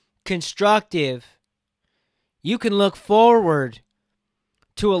 something constructive, you can look forward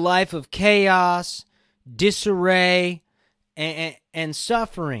to a life of chaos, disarray, and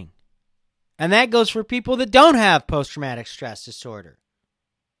suffering. And that goes for people that don't have post-traumatic stress disorder.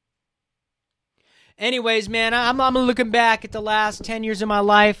 Anyways, man, I'm looking back at the last 10 years of my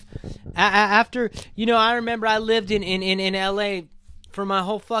life. After, you know, I remember I lived in LA for my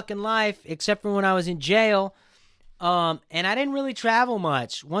whole fucking life, except for when I was in jail. And I didn't really travel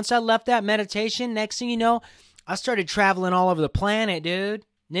much. Once I left that meditation, next thing you know, I started traveling all over the planet, dude.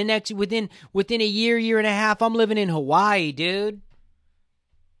 And then within a year and a half, I'm living in Hawaii, dude.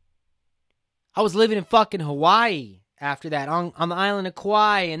 I was living in fucking Hawaii after that, on the island of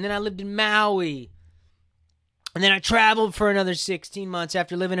Kauai, and then I lived in Maui. And then I traveled for another 16 months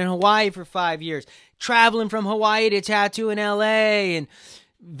after living in Hawaii for 5 years. Traveling from Hawaii to tattoo in LA and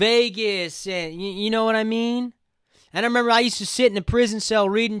Vegas, and you know what I mean? And I remember I used to sit in a prison cell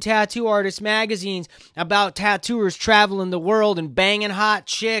reading tattoo artist magazines about tattooers traveling the world and banging hot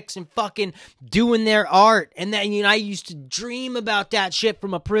chicks and fucking doing their art. And then, you know, I used to dream about that shit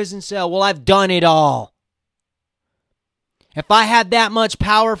from a prison cell. Well, I've done it all. If I had that much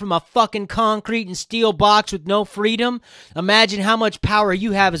power from a fucking concrete and steel box with no freedom, imagine how much power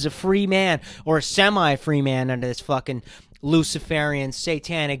you have as a free man or a semi-free man under this fucking Luciferian,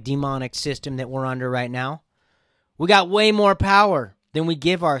 satanic, demonic system that we're under right now. We got way more power than we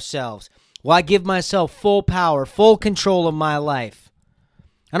give ourselves. Well, I give myself full power, full control of my life.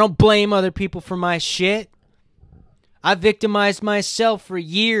 I don't blame other people for my shit. I victimized myself for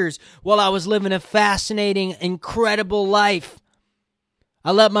years while I was living a fascinating, incredible life.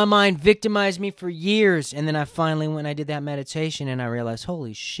 I let my mind victimize me for years, and then I finally went and I did that meditation, and I realized,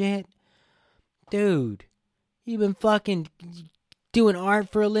 holy shit, dude, you've been fucking doing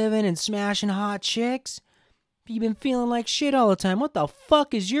art for a living and smashing hot chicks? You've been feeling like shit all the time. What the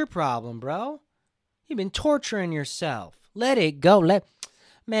fuck is your problem, bro? You've been torturing yourself. Let it go.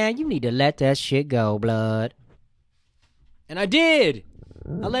 Man, you need to let that shit go, blood. And I did.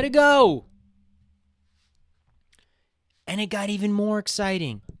 I let it go. And it got even more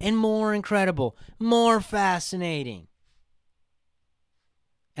exciting and more incredible, more fascinating.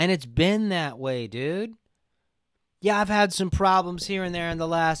 And it's been that way, dude. Yeah, I've had some problems here and there in the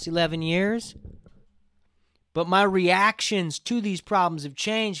last 11 years. But my reactions to these problems have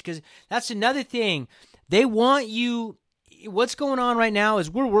changed, because that's another thing. They want you. What's going on right now is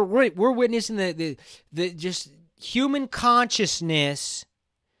we're witnessing the just human consciousness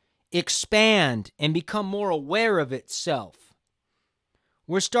expand and become more aware of itself.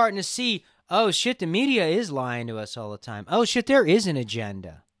 We're starting to see, oh shit, the media is lying to us all the time. Oh shit, there is an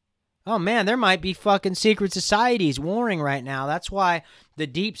agenda. Oh man, there might be fucking secret societies warring right now. That's why the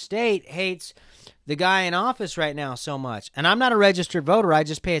deep state hates the guy in office right now so much. And I'm not a registered voter. I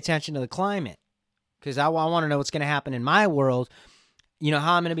just pay attention to the climate, because I want to know what's going to happen in my world. You know,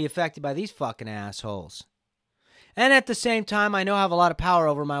 how I'm going to be affected by these fucking assholes. And at the same time, I know I have a lot of power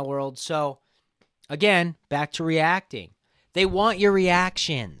over my world. So, again, back to reacting. They want your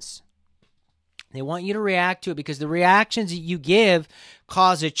reactions. They want you to react to it, because the reactions that you give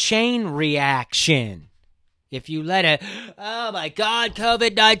cause a chain reaction. If you let it, oh my God,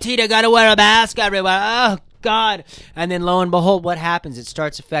 COVID-19, I gotta wear a mask everywhere. Oh God. And then lo and behold, what happens? It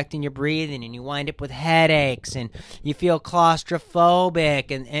starts affecting your breathing, and you wind up with headaches, and you feel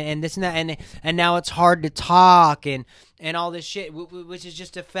claustrophobic, and this and that, and now it's hard to talk, and all this shit, which is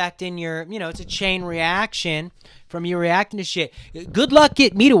just affecting your, it's a chain reaction from you reacting to shit. Good luck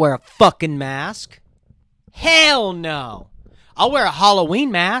getting me to wear a fucking mask. Hell no. I'll wear a Halloween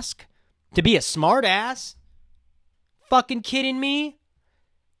mask to be a smart ass. Fucking kidding me?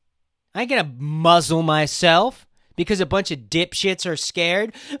 I ain't gonna muzzle myself because a bunch of dipshits are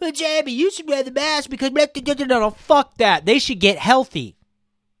scared. Well, Jamie, you should wear the mask because... No, fuck that. They should get healthy.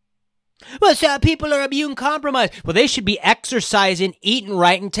 Well, some people are immune compromised. Well, they should be exercising, eating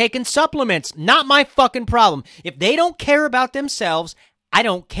right, and taking supplements. Not my fucking problem. If they don't care about themselves, I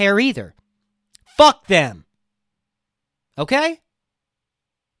don't care either. Fuck them. Okay?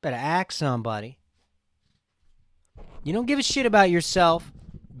 Better ask somebody. You don't give a shit about yourself.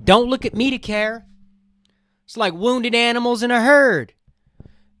 Don't look at me to care. It's like wounded animals in a herd.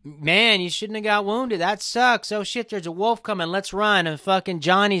 Man, you shouldn't have got wounded. That sucks. Oh shit, there's a wolf coming. Let's run. And fucking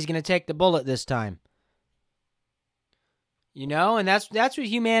Johnny's going to take the bullet this time. And that's what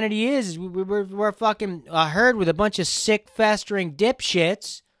humanity is. We're fucking a herd with a bunch of sick, festering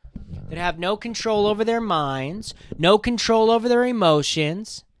dipshits that have no control over their minds, no control over their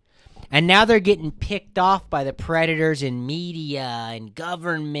emotions. And now they're getting picked off by the predators in media and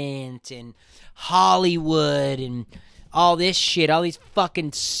government and Hollywood and all this shit. All these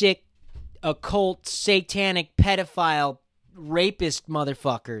fucking sick, occult, satanic, pedophile, rapist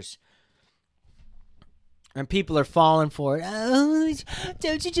motherfuckers. And people are falling for it. Oh,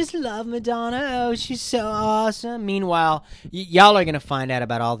 don't you just love Madonna? Oh, she's so awesome. Meanwhile, y'all are going to find out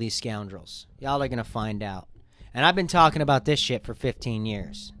about all these scoundrels. Y'all are going to find out. And I've been talking about this shit for 15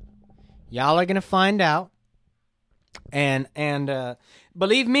 years. Y'all are going to find out, and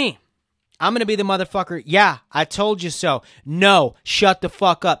believe me, I'm going to be the motherfucker. Yeah, I told you so. No, shut the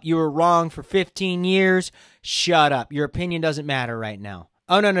fuck up. You were wrong for 15 years. Shut up. Your opinion doesn't matter right now.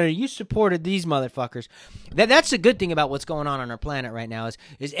 Oh, no, you supported these motherfuckers. That's the good thing about what's going on our planet right now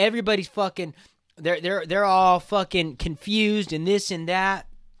is everybody's fucking, they're all fucking confused and this and that.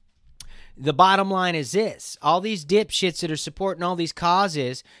 The bottom line is this. All these dipshits that are supporting all these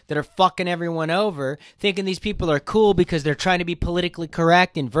causes that are fucking everyone over, thinking these people are cool because they're trying to be politically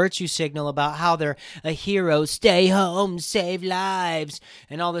correct and virtue signal about how they're a hero, stay home, save lives,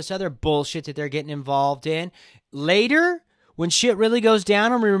 and all this other bullshit that they're getting involved in. Later, when shit really goes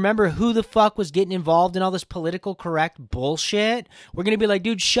down and we remember who the fuck was getting involved in all this political correct bullshit, we're going to be like,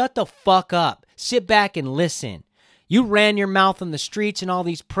 dude, shut the fuck up. Sit back and listen. You ran your mouth on the streets and all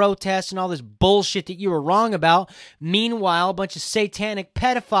these protests and all this bullshit that you were wrong about. Meanwhile, a bunch of satanic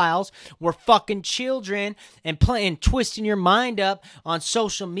pedophiles were fucking children and playing, twisting your mind up on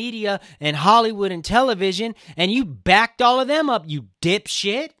social media and Hollywood and television, and you backed all of them up, you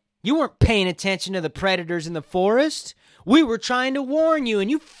dipshit. You weren't paying attention to the predators in the forest. We were trying to warn you, and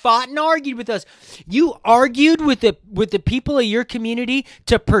you fought and argued with us. You argued with the people of your community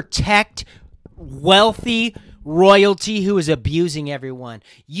to protect wealthy royalty who is abusing everyone.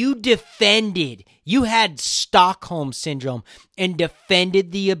 You defended. You had Stockholm Syndrome and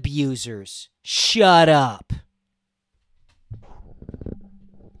defended the abusers. Shut up.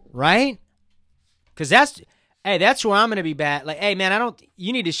 Right? Because that's where I'm going to be bad. Like, hey, man,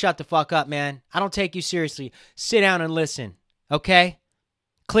 you need to shut the fuck up, man. I don't take you seriously. Sit down and listen, okay?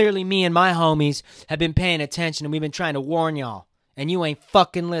 Clearly, me and my homies have been paying attention, and we've been trying to warn y'all, and you ain't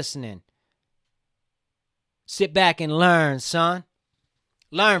fucking listening. Sit back and learn, son.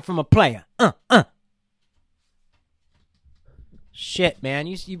 Learn from a player. Shit, man.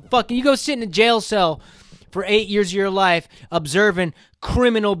 You go sit in a jail cell for 8 years of your life observing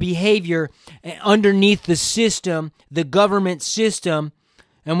criminal behavior underneath the system, the government system.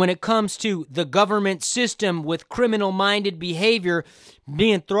 And when it comes to the government system with criminal-minded behavior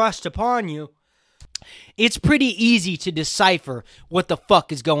being thrust upon you, it's pretty easy to decipher what the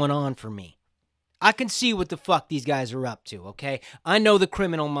fuck is going on for me. I can see what the fuck these guys are up to, okay? I know the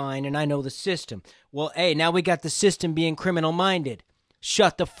criminal mind and I know the system. Well, hey, now we got the system being criminal-minded.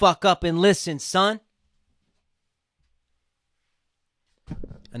 Shut the fuck up and listen, son.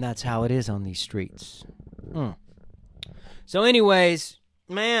 And that's how it is on these streets. So anyways,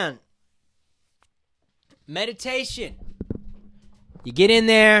 man, meditation. You get in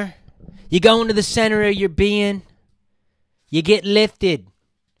there. You go into the center of your being. You get lifted.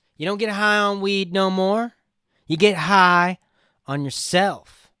 You don't get high on weed no more. You get high on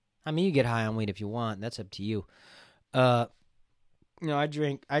yourself. I mean, you get high on weed if you want. That's up to you. I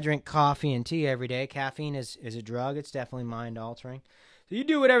drink coffee and tea every day. Caffeine is a drug. It's definitely mind altering. So you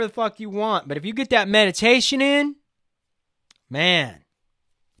do whatever the fuck you want. But if you get that meditation in, man,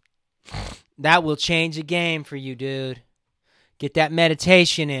 that will change the game for you, dude. Get that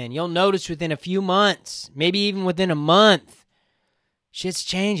meditation in. You'll notice within a few months, maybe even within a month, shit's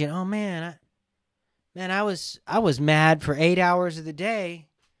changing. Oh, man. I was mad for 8 hours of the day.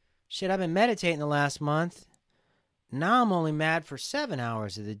 Shit, I've been meditating the last month. Now I'm only mad for 7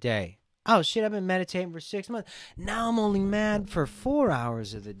 hours of the day. Oh, shit, I've been meditating for 6 months. Now I'm only mad for 4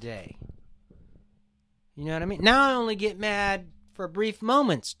 hours of the day. You know what I mean? Now I only get mad for brief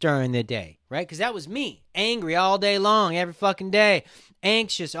moments during the day, right? Because that was me. Angry all day long, every fucking day.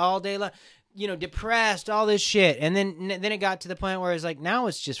 Anxious all day long. Depressed, all this shit. And then it got to the point where it's like, now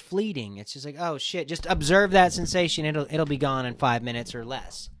it's just fleeting. It's just like, oh, shit, just observe that sensation. It'll be gone in 5 minutes or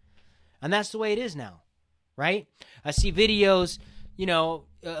less. And that's the way it is now, right? I see videos,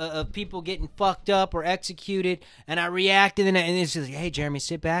 of people getting fucked up or executed, and I react, and it's just like, hey, Jeremy,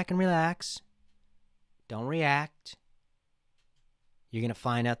 sit back and relax. Don't react. You're going to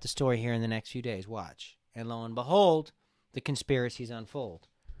find out the story here in the next few days. Watch. And lo and behold, the conspiracies unfold.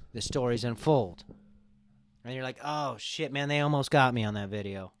 The stories unfold. And you're like, oh, shit, man, they almost got me on that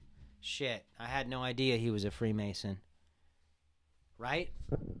video. Shit, I had no idea he was a Freemason. Right?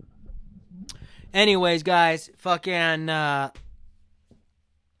 Anyways, guys, fucking,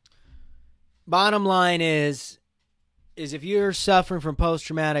 bottom line is if you're suffering from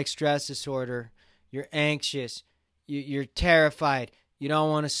post-traumatic stress disorder, you're anxious, you're terrified, you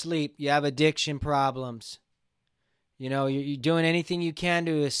don't want to sleep, you have addiction problems, you're doing anything you can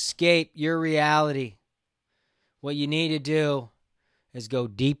to escape your reality. What you need to do is go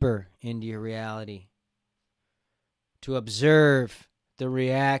deeper into your reality, to observe the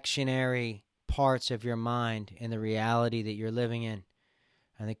reactionary parts of your mind in the reality that you're living in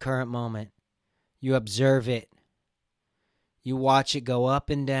the current moment. You observe it. You watch it go up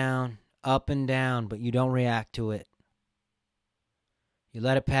and down, but you don't react to it. You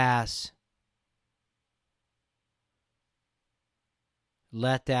let it pass.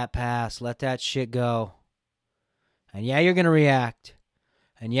 Let that pass. Let that shit go. And yeah, you're going to react.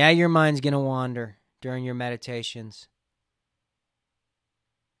 And yeah, your mind's going to wander during your meditations.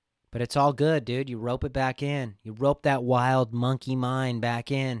 But it's all good, dude. You rope it back in. You rope that wild monkey mind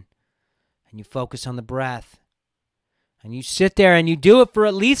back in. And you focus on the breath. And you sit there and you do it for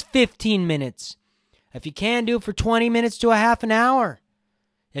at least 15 minutes. If you can, do it for 20 minutes to a half an hour.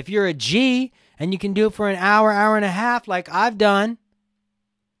 If you're a G and you can do it for an hour, hour and a half like I've done,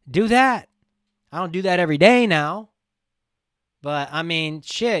 do that. I don't do that every day now. But, I mean,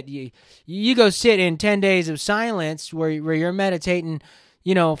 shit, you go sit in 10 days of silence where you're meditating,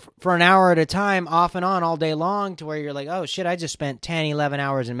 for an hour at a time, off and on all day long, to where you're like, oh, shit, I just spent 10, 11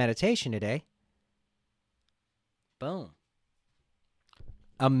 hours in meditation today. Boom.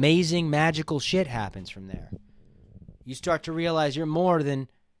 Amazing, magical shit happens from there. You start to realize you're more than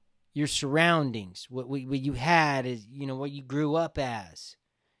your surroundings. What you had is, what you grew up as.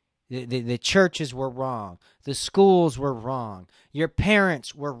 The churches were wrong. The schools were wrong. Your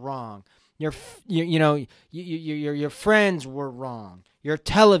parents were wrong. Your friends were wrong. Your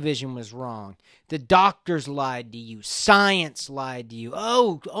television was wrong. The doctors lied to you. Science lied to you.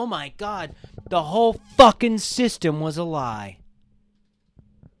 Oh my God. The whole fucking system was a lie.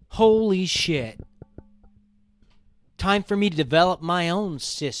 Holy shit. Time for me to develop my own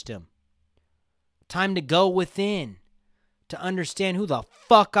system. Time to go within. To understand who the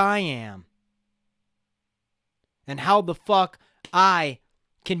fuck I am. And how the fuck I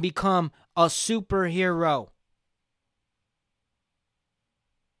can become a superhero.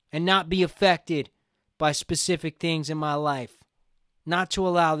 And not be affected by specific things in my life. Not to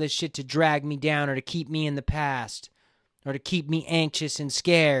allow this shit to drag me down or to keep me in the past. Or to keep me anxious and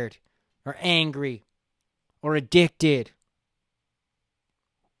scared. Or angry. Or addicted.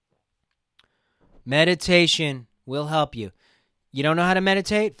 Meditation will help you. You don't know how to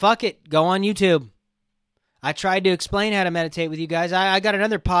meditate? Fuck it. Go on YouTube. I tried to explain how to meditate with you guys. I got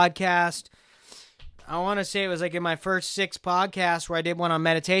another podcast. I want to say it was like in my first 6 podcasts where I did one on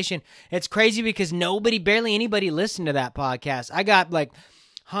meditation. It's crazy because barely anybody listened to that podcast. I got like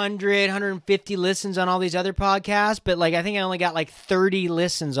 100, 150 listens on all these other podcasts, but like I think I only got like 30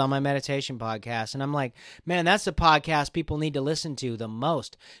 listens on my meditation podcast. And I'm like, man, that's the podcast people need to listen to the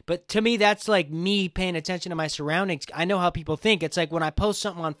most. But to me, that's like me paying attention to my surroundings. I know how people think. It's like when I post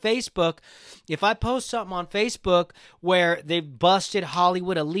something on Facebook, if I post something on Facebook where they've busted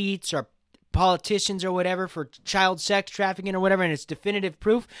Hollywood elites or politicians or whatever for child sex trafficking or whatever, and it's definitive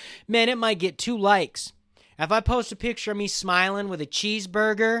proof, man, it might get 2 likes. If I post a picture of me smiling with a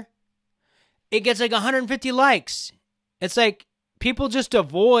cheeseburger, it gets like 150 likes. It's like people just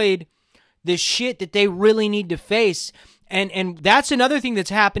avoid the shit that they really need to face. And that's another thing that's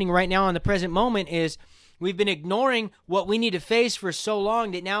happening right now in the present moment is we've been ignoring what we need to face for so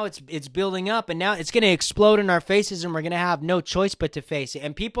long that now it's building up, and now it's going to explode in our faces, and we're going to have no choice but to face it.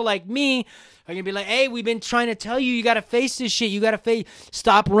 And people like me are going to be like, hey, we've been trying to tell you, you got to face this shit. You got to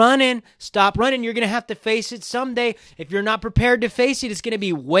stop running. You're going to have to face it someday. If you're not prepared to face it, it's going to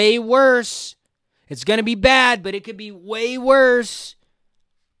be way worse. It's going to be bad, but it could be way worse.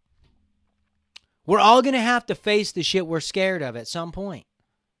 We're all going to have to face the shit we're scared of at some point.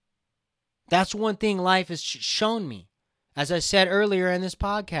 That's one thing life has shown me. As I said earlier in this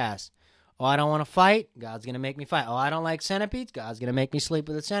podcast. Oh, I don't want to fight? God's going to make me fight. Oh, I don't like centipedes? God's going to make me sleep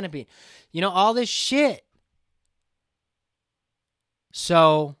with a centipede. All this shit.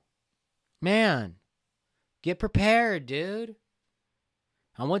 So, man, get prepared, dude.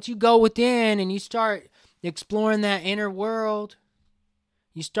 And once you go within and you start exploring that inner world,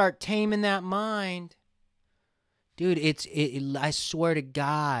 you start taming that mind, dude, I swear to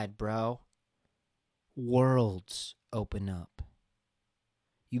God, bro. Worlds open up.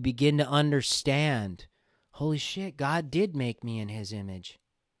 You begin to understand, holy shit, God did make me in his image.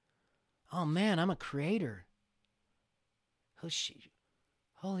 Oh man, I'm a creator.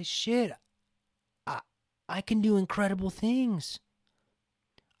 Holy shit, I can do incredible things.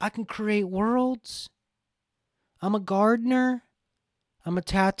 I can create worlds. I'm a gardener. I'm a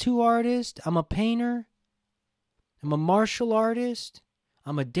tattoo artist. I'm a painter. I'm a martial artist.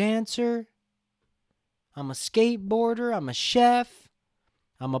 I'm a dancer. I'm a skateboarder. I'm a chef.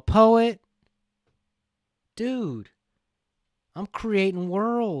 I'm a poet. Dude, I'm creating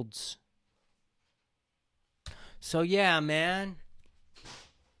worlds. So yeah, man.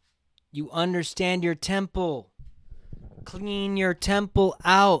 You understand your temple. Clean your temple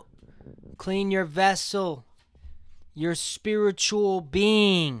out. Clean your vessel. Your spiritual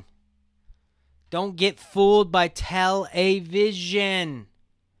being. Don't get fooled by television.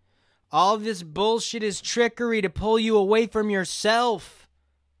 All this bullshit is trickery to pull you away from yourself.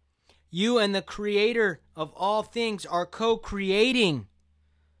 You and the creator of all things are co-creating.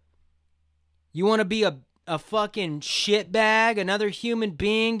 You want to be a fucking shitbag, another human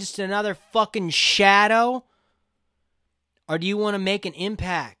being, just another fucking shadow? Or do you want to make an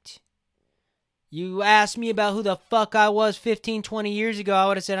impact? You asked me about who the fuck I was 15, 20 years ago, I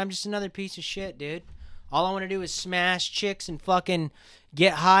would have said, I'm just another piece of shit, dude. All I want to do is smash chicks and fucking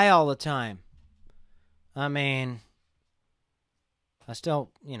get high all the time. I mean, I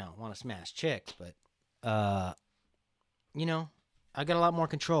still, want to smash chicks, but, I got a lot more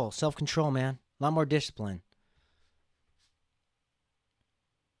control, self-control, man. A lot more discipline.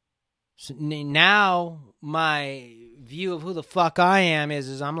 So now my view of who the fuck I am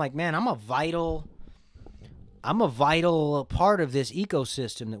is I'm like, man, I'm a vital part of this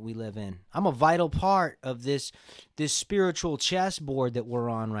ecosystem that we live in. I'm a vital part of this spiritual chessboard that we're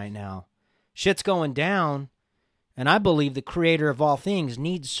on right now. Shit's going down, and I believe the creator of all things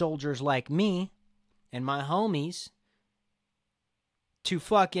needs soldiers like me and my homies to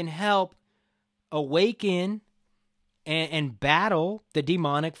fucking help awaken and battle the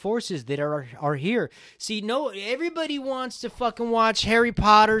demonic forces that are here. See, everybody wants to fucking watch Harry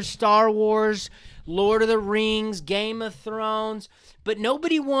Potter, Star Wars, Lord of the Rings, Game of Thrones, but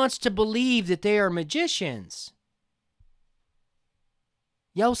nobody wants to believe that they are magicians.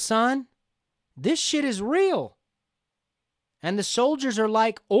 Yo, son, this shit is real. And the soldiers are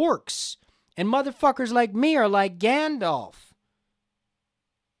like orcs, and motherfuckers like me are like Gandalf.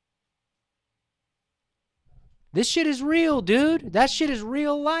 This shit is real, dude. That shit is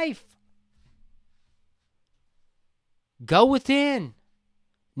real life. Go within.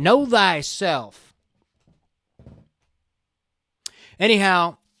 Know thyself.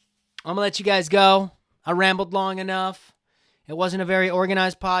 Anyhow, I'm going to let you guys go. I rambled long enough. It wasn't a very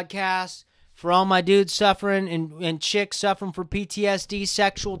organized podcast. For all my dudes suffering and chicks suffering from PTSD,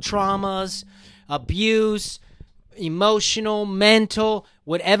 sexual traumas, abuse, emotional, mental,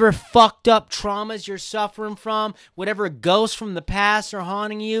 whatever fucked up traumas you're suffering from, whatever ghosts from the past are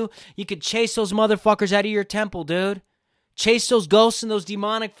haunting you, you could chase those motherfuckers out of your temple, dude. Chase those ghosts and those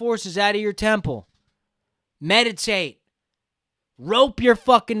demonic forces out of your temple. Meditate. Rope your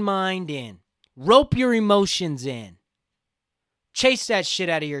fucking mind in. Rope your emotions in. Chase that shit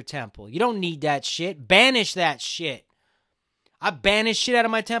out of your temple. You don't need that shit. Banish that shit. I banish shit out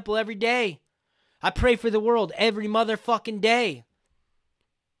of my temple every day. I pray for the world every motherfucking day.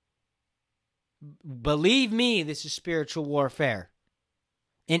 Believe me, this is spiritual warfare.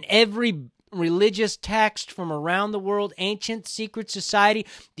 In every religious text from around the world, ancient secret society,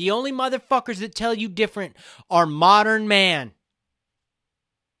 the only motherfuckers that tell you different are modern man,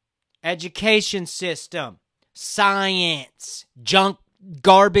 education system, science, junk,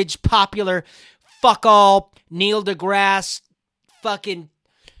 garbage, popular, fuck all, Neil deGrasse, fucking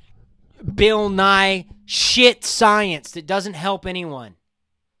Bill Nye, shit science that doesn't help anyone.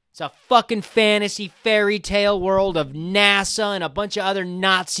 It's a fucking fantasy fairy tale world of NASA and a bunch of other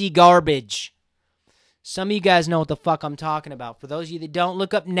Nazi garbage. Some of you guys know what the fuck I'm talking about. For those of you that don't,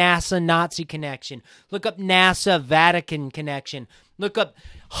 look up NASA Nazi connection. Look up NASA Vatican connection. Look up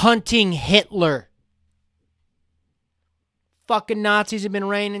hunting Hitler. Fucking Nazis have been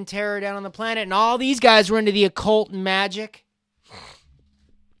raining terror down on the planet, and all these guys were into the occult and magic.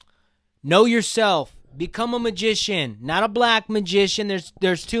 Know yourself. Become a magician, not a black magician.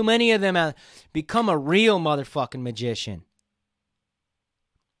 There's too many of them. Become a real motherfucking magician.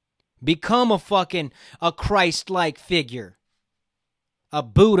 Become a Christ-like figure. A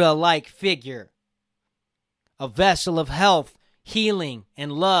Buddha-like figure. A vessel of health, healing,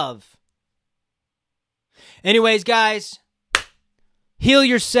 and love. Anyways, guys, heal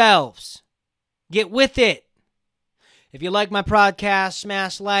yourselves. Get with it. If you like my podcast,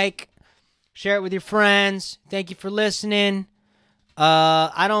 smash like. Share it with your friends. Thank you for listening.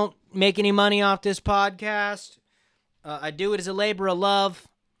 I don't make any money off this podcast. I do it as a labor of love,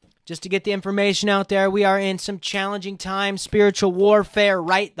 just to get the information out there. We are in some challenging times, spiritual warfare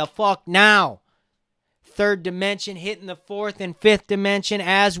right the fuck now. Third dimension hitting the fourth and fifth dimension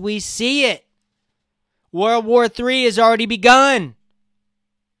as we see it. World War III has already begun.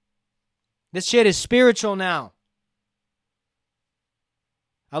 This shit is spiritual now.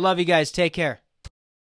 I love you guys. Take care.